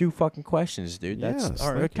through 2 fucking questions, dude. Yes,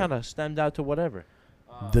 It kind of stemmed out to whatever.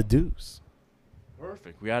 The deuce.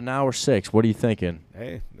 Perfect. We got an hour 6. What are you thinking?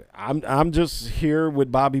 Hey, I'm just here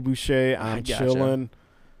with Bobby Boucher. I'm gotcha. chilling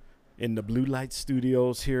in the Blue Light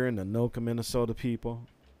Studios here in Anoka, Minnesota, people.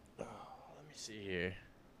 Let me see here.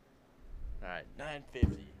 All right,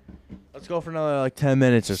 9:50. Let's go for another 10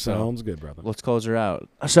 minutes or so. Sounds good, brother. Let's close her out.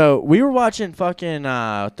 So we were watching fucking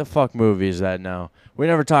what the fuck movie is that now? We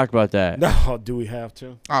never talked about that. No, do we have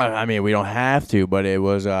to? I mean, we don't have to, but it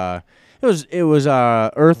was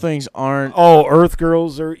Earthlings aren't. Oh, Earth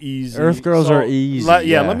Girls are easy. Earth Girls are easy.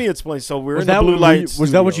 Yeah, let me explain. So we're Was in the that Blue Light.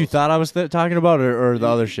 Was that what you thought I was talking about, or the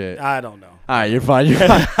other shit? I don't know. All right, you're fine. You're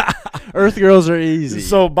fine. Earth Girls are easy.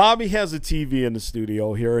 So Bobby has a TV in the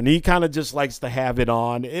studio here, and he kind of just likes to have it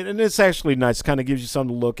on, and it's actually nice. Kind of gives you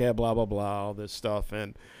something to look at, blah blah blah, all this stuff.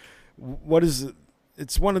 And what is it?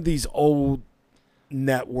 It's one of these old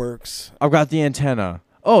networks. I've got the antenna.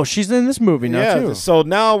 Oh, she's in this movie now too. So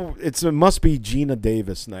now it must be Gina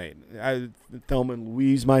Davis night. Thelma and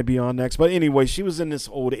Louise might be on next, but anyway, she was in this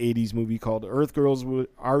old '80s movie called Earth Girls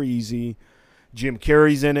Are Easy. Jim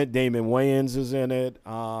Carrey's in it. Damon Wayans is in it.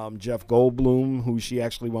 Jeff Goldblum, who she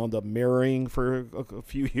actually wound up marrying for a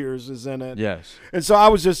few years, is in it. Yes. And so I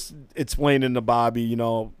was just explaining to Bobby,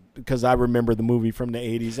 because I remember the movie from the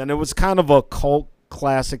 '80s, and it was kind of a cult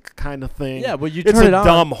classic kind of thing. Yeah, but you it's turn a it on.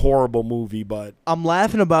 dumb, horrible movie, but I'm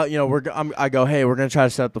laughing about, I go, hey, we're gonna try to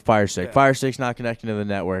set up the Fire Stick. Yeah. Fire Stick's not connecting to the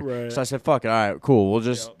network, Right. so I said, fuck it, all right, cool. We'll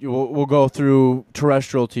just we'll go through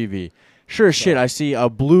terrestrial TV. Sure as shit, I see a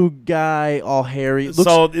blue guy, all hairy.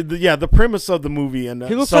 The premise of the movie, and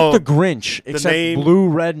he looks like the Grinch, except name- blue,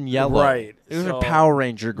 red, and yellow. Right. It was So a Power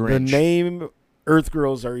Ranger Grinch. The name Earth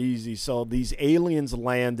girls are easy. So these aliens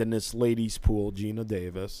land in this lady's pool, Gina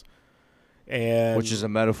Davis. And which is a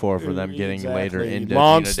metaphor for them getting later into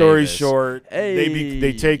Long Gina story Davis. short, Hey.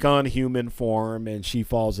 they take on human form, and she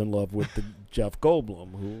falls in love with the Jeff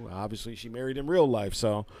Goldblum, who obviously she married in real life.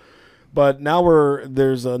 So, but now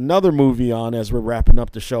there's another movie on as we're wrapping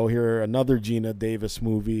up the show here, another Gina Davis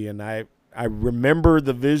movie, and I remember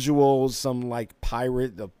the visuals, some like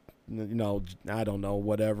pirate, I don't know,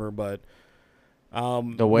 whatever, but.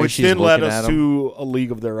 The way which she's then led looking us at 'em. to A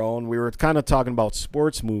League of Their Own. We were kind of talking about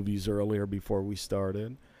sports movies earlier before we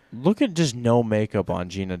started. Look at just no makeup on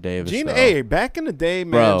Gina Davis. Gina, though. hey, back in the day,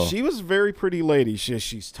 man, Bro. she was a very pretty lady.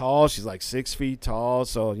 She's tall. She's like 6 feet tall.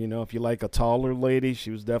 So, if you like a taller lady,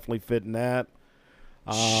 she was definitely fitting that.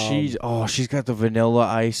 She's got the Vanilla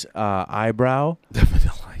Ice eyebrow. The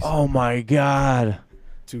Vanilla Ice. Oh my God.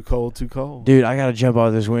 Too cold, too cold. Dude, I gotta jump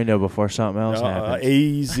out this window before something else happens.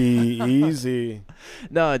 Easy.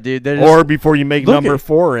 No, dude. Or before you make Look number at-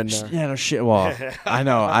 4 in there. Yeah, no shit. Well, I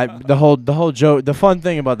know. The whole joke. The fun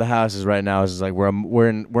thing about the house is right now is like we're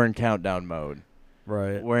in countdown mode.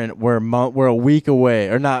 Right. We're a week away,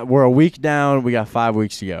 or not? We're a week down. We got 5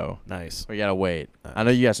 weeks to go. Nice. We gotta wait. I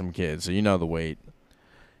know you got some kids, so you know the wait.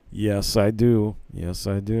 Yes, I do. That's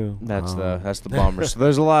the bummer. So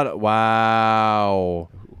there's a lot of wow.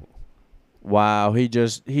 He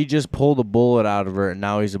just pulled a bullet out of her, and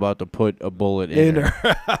now he's about to put a bullet in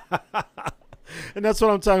her. And that's what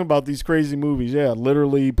I'm talking about. These crazy movies. Yeah,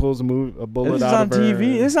 literally he pulls a bullet This is out on of her.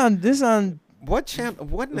 TV. This is on What channel?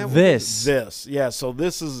 What network? This. This. Yeah. So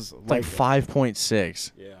this is like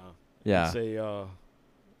 5.6. Yeah. Yeah. It's a,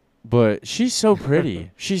 But she's so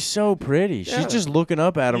pretty. She's so pretty. Yeah. She's just looking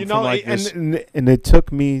up at him from like this. and it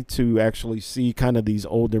took me to actually see kind of these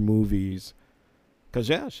older movies. Because,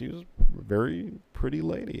 yeah, she was a very pretty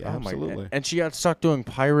lady. Oh my Absolutely. God. And she got stuck doing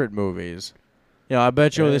pirate movies. I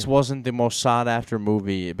bet you this wasn't the most sought after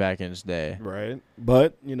movie back in its day. Right.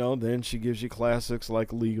 But, then she gives you classics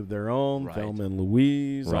like League of Their Own, Right. Thelma and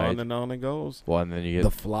Louise, Right. on it goes. Well, and then you get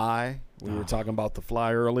The Fly. We were talking about The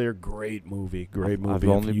Fly earlier. Great movie. I've If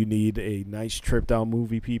only- you need a nice tripped out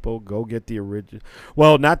movie, people, go get the original.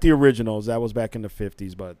 Well, not the originals. That was back in the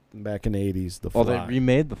 50s, but back in the 80s, The Fly. Oh, they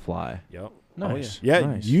remade The Fly. Yep. Nice. Oh, yeah.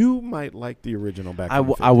 Nice. You might like the original back in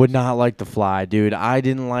the 50s. I would not like The Fly, dude. I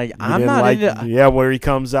didn't like. You I'm didn't not like, into. yeah, where he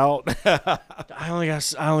comes out. I only got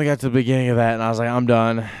to the beginning of that, and I was like, I'm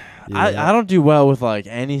done. Yeah. I don't do well with like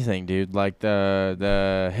anything, dude. Like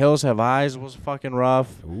the Hills Have Eyes was fucking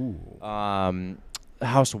rough. Ooh.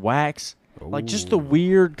 House of Wax. Like just the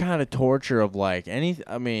weird kind of torture of like anything.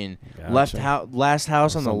 I mean, Gotcha. Last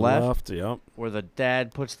House on the left, Yep. where the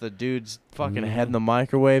dad puts the dude's fucking head in the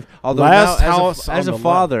microwave. Although Last now, House as on a the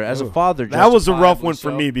father, left. as a Ooh. father, that was a rough justifiably one for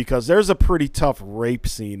so. me because there's a pretty tough rape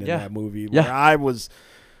scene in Yeah. that movie. Yeah. Where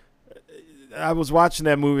I was watching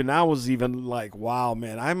that movie and I was even like, wow,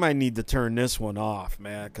 man, I might need to turn this one off,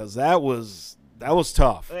 man, because that was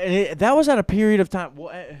tough. And that was at a period of time.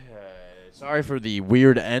 Well, sorry for the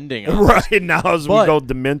weird ending. on this. Right now, as we go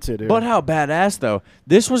demented here. But how badass though!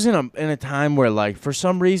 This was in a time where like for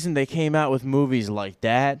some reason they came out with movies like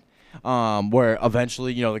that, where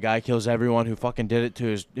eventually the guy kills everyone who fucking did it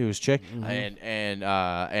to his chick,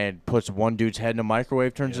 and puts one dude's head in a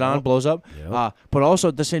microwave, turns it on, blows up. Yep. But also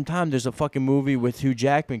at the same time, there's a fucking movie with Hugh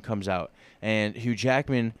Jackman comes out, and Hugh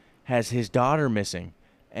Jackman has his daughter missing.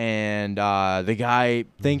 And the guy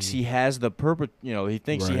thinks he has the he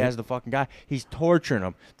thinks he Right. has the fucking guy. He's torturing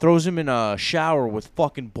him, throws him in a shower with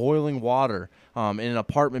fucking boiling water in an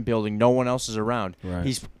apartment building. No one else is around. Right.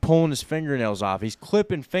 He's pulling his fingernails off. He's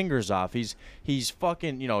clipping fingers off. He's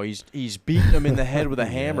fucking he's beating him in the head with a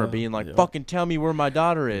hammer, being like, "Fucking tell me where my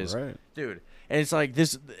daughter is, Right. dude." And it's like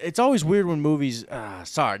this. It's always weird when movies.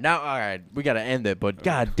 Sorry, now all right, we gotta end it. But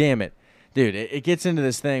god damn it. Dude, it gets into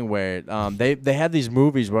this thing where they had these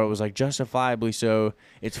movies where it was like justifiably so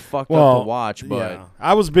it's fucked up to watch, but yeah.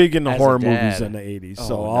 I was big into as a horror dad- movies in the 80s,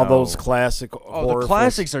 so Oh, all no. those classic horror the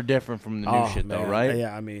classics are different from the new shit though, man. right?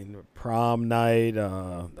 Yeah, I mean, Prom Night,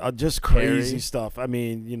 just crazy Carrie. stuff. I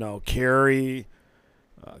mean, Carrie.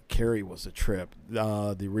 Carrie was a trip.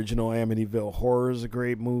 The original Amityville Horror is a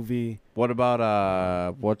great movie. What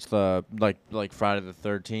about what's the like Friday the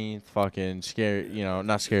 13th fucking scary,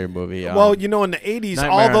 not scary movie. Well, in the 80s,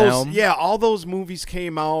 Nightmare on Elm. all those movies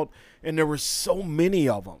came out, and there were so many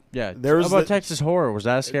of them. Yeah. There's How about Texas Horror? Was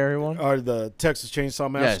that a scary one? Or the Texas Chainsaw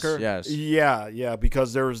Massacre? Yes. Yeah,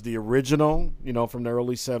 because there was the original, from the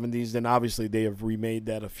early 70s. Then obviously they have remade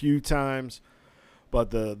that a few times. But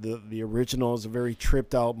the original is a very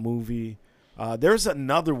tripped out movie. There's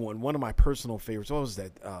another one of my personal favorites. What was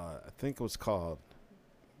that? I think it was called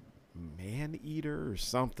Man-Eater or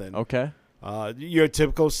something. Okay. Your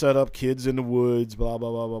typical setup, kids in the woods, blah, blah,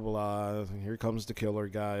 blah, blah, blah. Here comes the killer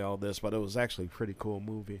guy, all this. But it was actually a pretty cool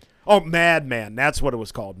movie. Oh, Madman. That's what it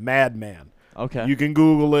was called, Madman. Okay. You can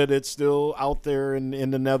Google it. It's still out there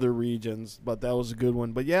in the nether regions. But that was a good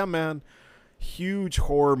one. But, yeah, man, huge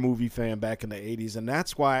horror movie fan back in the 80s. And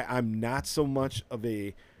that's why I'm not so much of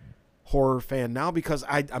a horror fan now, because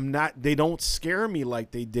I'm not. They don't scare me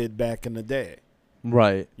like they did back in the day.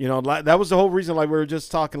 Right. You know, that was the whole reason, like we were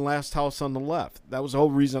just talking Last House on the Left. That was the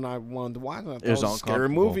whole reason I wanted to watch it. It was a scary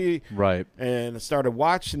movie. Right. And I started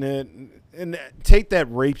watching it. And take that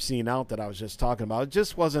rape scene out that I was just talking about. It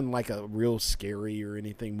just wasn't like a real scary or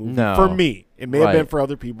anything movie. No. For me. It may have been for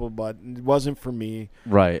other people, but it wasn't for me.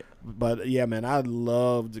 Right. But, yeah, man, I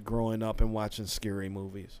loved growing up and watching scary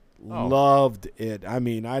movies. Oh. Loved it. I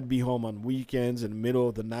mean, I'd be home on weekends in the middle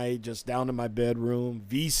of the night, just down in my bedroom,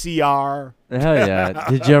 VCR. Hell yeah.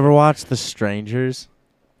 Did you ever watch The Strangers?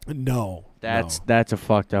 No. That's a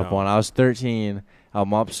fucked up one. I was 13.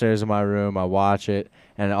 I'm upstairs in my room. I watch it,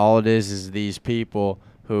 and all it is these people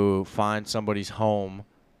who find somebody's home.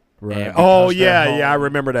 Right. Oh, yeah, I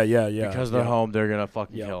remember that. Yeah. Because they're home, they're going to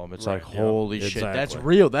fucking kill them. It's like, holy shit. Exactly. That's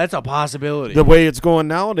real. That's a possibility. The way it's going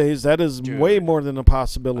nowadays, that is way more than a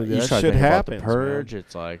possibility. That shit happens. The Purge,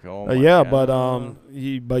 it's like, oh my yeah, God.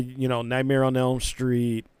 but you know, Nightmare on Elm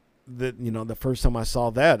Street, the first time I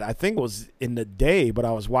saw that, I think it was in the day, but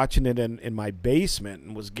I was watching it in my basement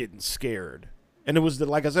and was getting scared. And it was,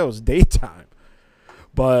 like I said, it was daytime.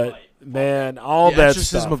 But, man, all that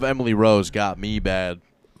Exorcism stuff. of Emily Rose got me bad.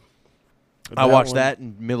 I watched that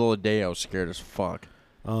in the middle of the day. I was scared as fuck.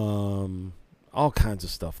 All kinds of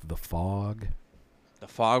stuff. The Fog. The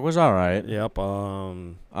Fog was all right. Yep.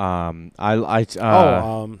 God, why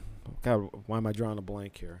am I drawing a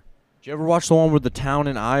blank here? Did you ever watch the one where the town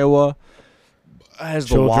in Iowa has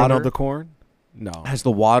Children the water of the Corn? No. Has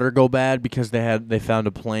the water go bad because they found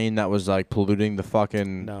a plane that was like polluting the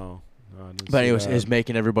fucking. No. But it was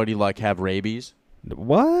making everybody like have rabies.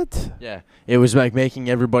 What? Yeah, it was like making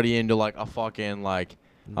everybody into like a fucking like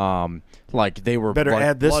they were better like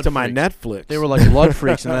add this blood to my freaks. Netflix. They were like blood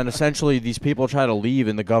freaks, and then essentially these people try to leave,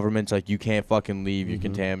 and the government's like, you can't fucking leave, you're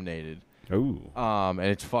contaminated. Ooh. And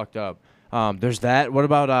it's fucked up. There's that. What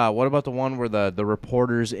about the one where the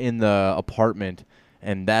reporters in the apartment?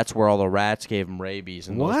 And that's where all the rats gave him rabies,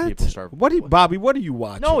 and those people start. Bobby? What are you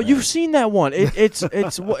watching? No, you've seen that one. It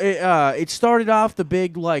started off the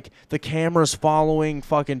big like the cameras following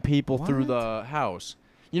fucking people through the house.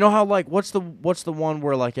 You know how like what's the one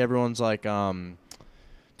where like everyone's like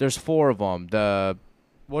there's 4 of them.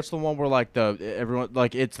 What's the one where like everyone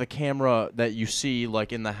like it's the camera that you see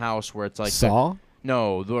like in the house where it's like Saw?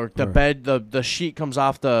 No, the bed, the sheet comes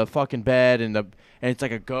off the fucking bed, and it's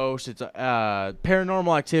like a ghost. It's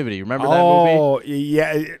Paranormal Activity. Remember that movie? Oh,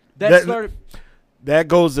 yeah. That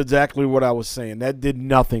goes exactly what I was saying. That did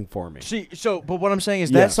nothing for me. See, but what I'm saying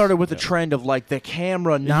is that started with the trend of like the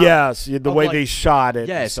camera not. Yes, the way they shot it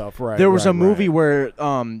and stuff. Right. There was a movie where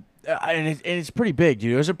and it's pretty big,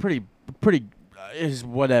 dude. It was a pretty is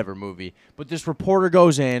whatever movie. But this reporter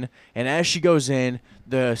goes in, and as she goes in,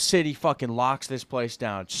 the city fucking locks this place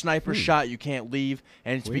down. Sniper shot, you can't leave,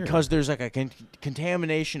 and it's because there's like a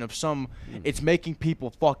contamination of some. It's making people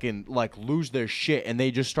fucking like lose their shit, and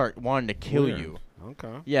they just start wanting to kill you.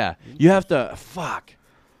 Okay. Yeah, you have to fuck.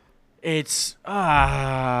 It's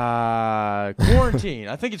Quarantine.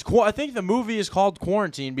 I think the movie is called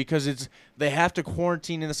Quarantine because they have to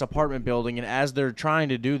quarantine in this apartment building, and as they're trying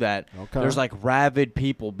to do that, there's like rabid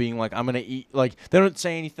people being like, "I'm gonna eat." Like they don't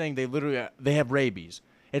say anything. They literally they have rabies.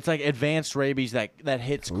 It's like advanced rabies that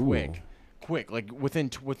hits quick, like within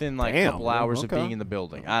like a couple hours of being in the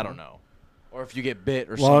building. I don't know, or if you get bit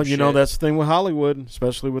or something. Well, you know that's the thing with Hollywood,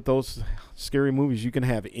 especially with those scary movies. You can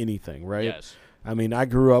have anything, right? Yes. I mean, I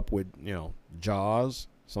grew up with, Jaws,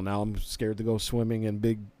 so now I'm scared to go swimming in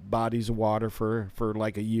big bodies of water for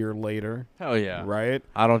like a year later. Hell yeah. Right?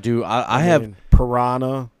 I don't do – I have –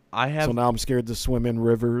 piranha. So now I'm scared to swim in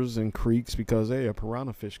rivers and creeks because, hey, a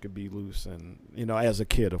piranha fish could be loose. And, as a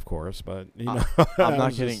kid, of course, but, I'm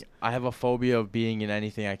not kidding. I have a phobia of being in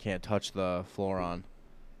anything I can't touch the floor on.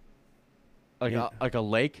 Like a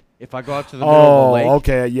lake. If I go out to the middle of the lake.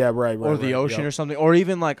 Okay, yeah, right. Or the ocean or something. Or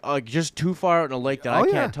even like just too far out in a lake that I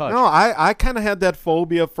can't touch. No, I kind of had that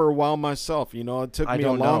phobia for a while myself. It took me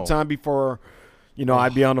a long time before,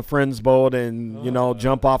 I'd be on a friend's boat and,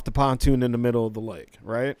 jump off the pontoon in the middle of the lake,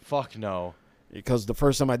 right? Fuck no. because the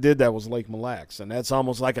first time I did that was Lake Mille Lacs, and that's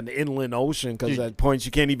almost like an inland ocean because at points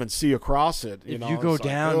you can't even see across it. If you go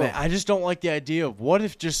down there, I just don't like the idea of what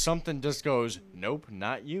if just something just goes, nope,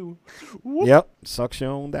 not you. Whoop. Yep, sucks you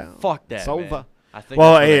on down. Fuck that, It's over. man. I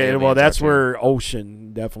think that's where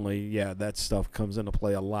ocean definitely, that stuff comes into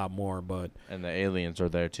play a lot more. But and the aliens are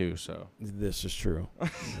there too. So this is true.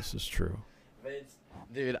 This is true.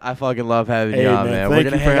 Dude, I fucking love having you on, man. We're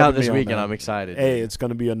going to hang out this weekend. I'm excited. Hey, it's going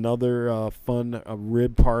to be another fun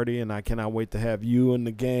rib party, and I cannot wait to have you and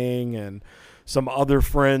the gang and some other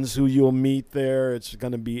friends who you'll meet there. It's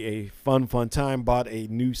going to be a fun time. Bought a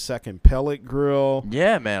new second pellet grill.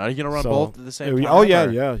 Yeah, man. Are you going to run both at the same time? Oh,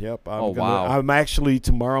 yeah, yep. Wow. I'm actually,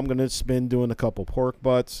 tomorrow I'm going to spend doing a couple pork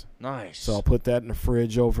butts. Nice. So I'll put that in the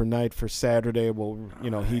fridge overnight for Saturday. We'll,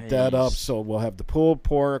 heat that up. So we'll have the pulled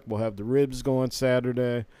pork. We'll have the ribs going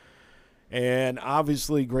Saturday. And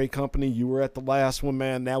obviously, great company. You were at the last one,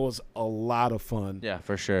 man. That was a lot of fun. Yeah,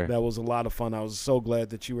 for sure. That was a lot of fun. I was so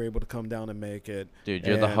glad that you were able to come down and make it. Dude,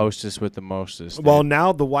 you're the hostess with the mostest. Dude. Well,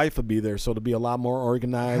 now the wife will be there, so it'll be a lot more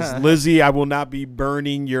organized. Lizzie, I will not be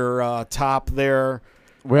burning your top there.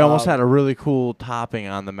 We almost had a really cool topping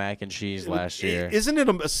on the mac and cheese last year. Isn't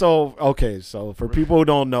it? So for people who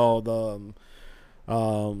don't know,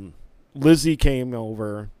 Lizzie came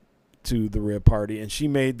over to the rib party, and she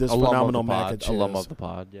made this phenomenal mac and cheese. Alum of the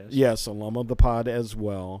pod, yes. Yes, alum of the pod as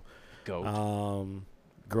well. Goat.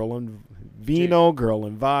 Girl and Vino, Girl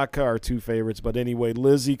and Vodka are two favorites. But anyway,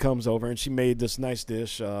 Lizzie comes over, and she made this nice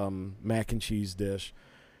dish, mac and cheese dish.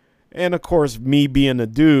 And, of course, me being a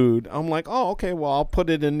dude, I'm like, oh, okay, well, I'll put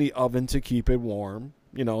it in the oven to keep it warm,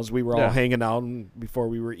 as we were all hanging out and before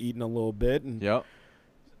we were eating a little bit. And,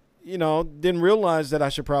 didn't realize that I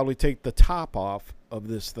should probably take the top off of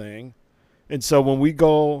this thing. And so when we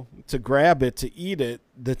go to grab it to eat it,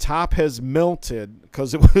 the top has melted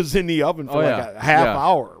because it was in the oven for a half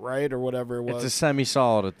hour, right, or whatever it was. It's a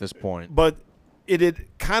semi-solid at this point. But it had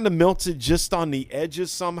kind of melted just on the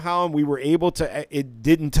edges somehow, and we were able to – it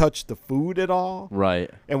didn't touch the food at all. Right.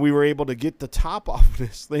 And we were able to get the top off of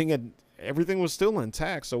this thing, and everything was still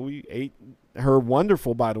intact. So we ate her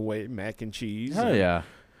wonderful, by the way, mac and cheese. Oh, yeah.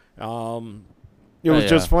 It was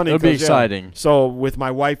just funny. It'll be exciting. So with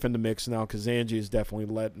my wife in the mix now, because Angie is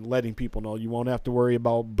definitely letting people know you won't have to worry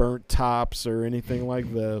about burnt tops or anything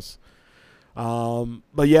like this.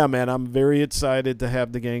 But yeah, man, I'm very excited to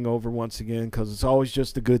have the gang over once again because it's always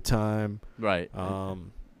just a good time. Right.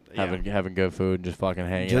 Having good food, just fucking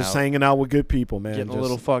hanging out. Just hanging out with good people, man. Getting a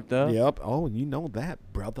little fucked up. Yep. Oh, you know that,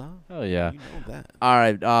 brother. Oh, yeah. You know that. All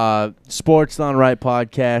right. Sports Done Right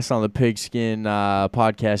podcast on the Pigskin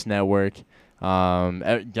Podcast Network. Did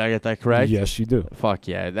I get that correct? Yes, you do. Fuck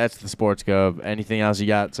yeah. That's the Sports Gov. Anything else you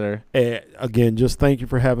got, sir? Again, just thank you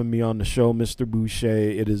for having me on the show, Mr. Boucher.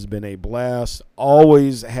 It has been a blast.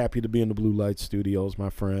 Always happy to be in the Blue Light Studios,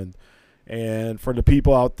 my friend. And for the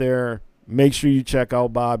people out there, make sure you check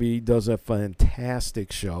out Bobby. He does a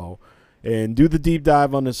fantastic show. And do the deep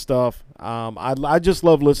dive on this stuff. I just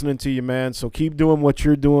love listening to you, man. So keep doing what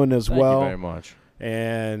you're doing as well. Thank you very much.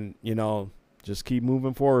 And, just keep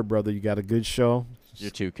moving forward, brother. You got a good show.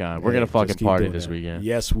 You're too kind. We're going to fucking party this weekend.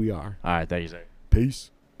 Yes, we are. All right. Thank you, sir.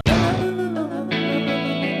 Peace.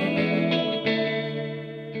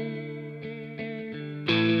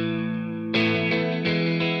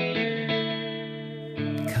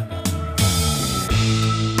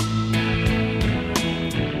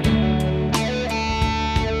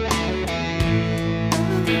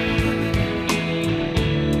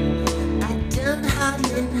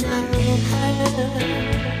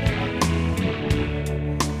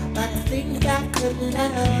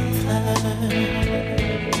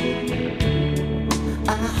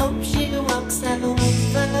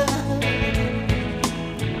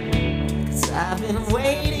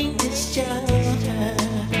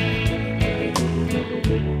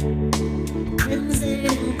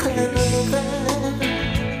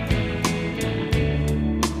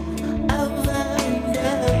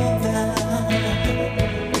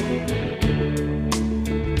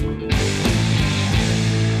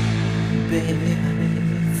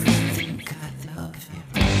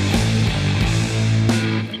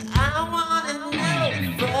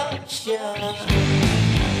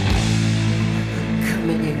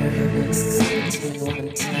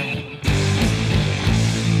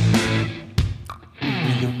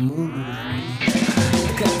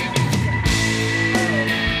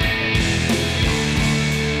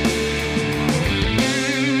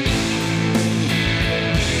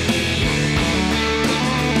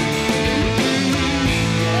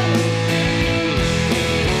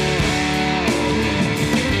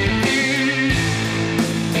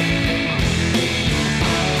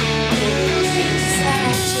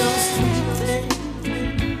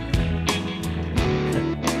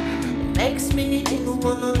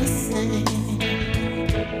 wanna sing.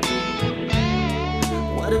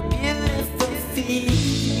 What a beautiful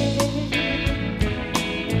feeling.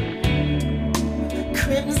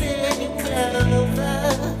 Crimson clover,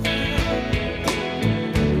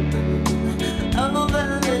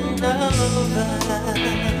 over and over.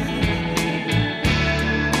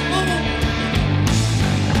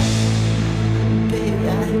 Baby,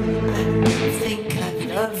 I think I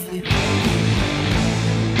love you,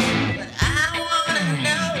 but I wanna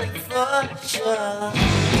know it for sure.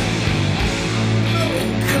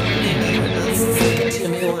 Come here, stick it to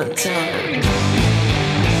me one time.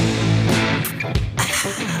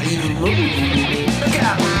 You move, look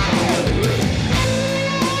out.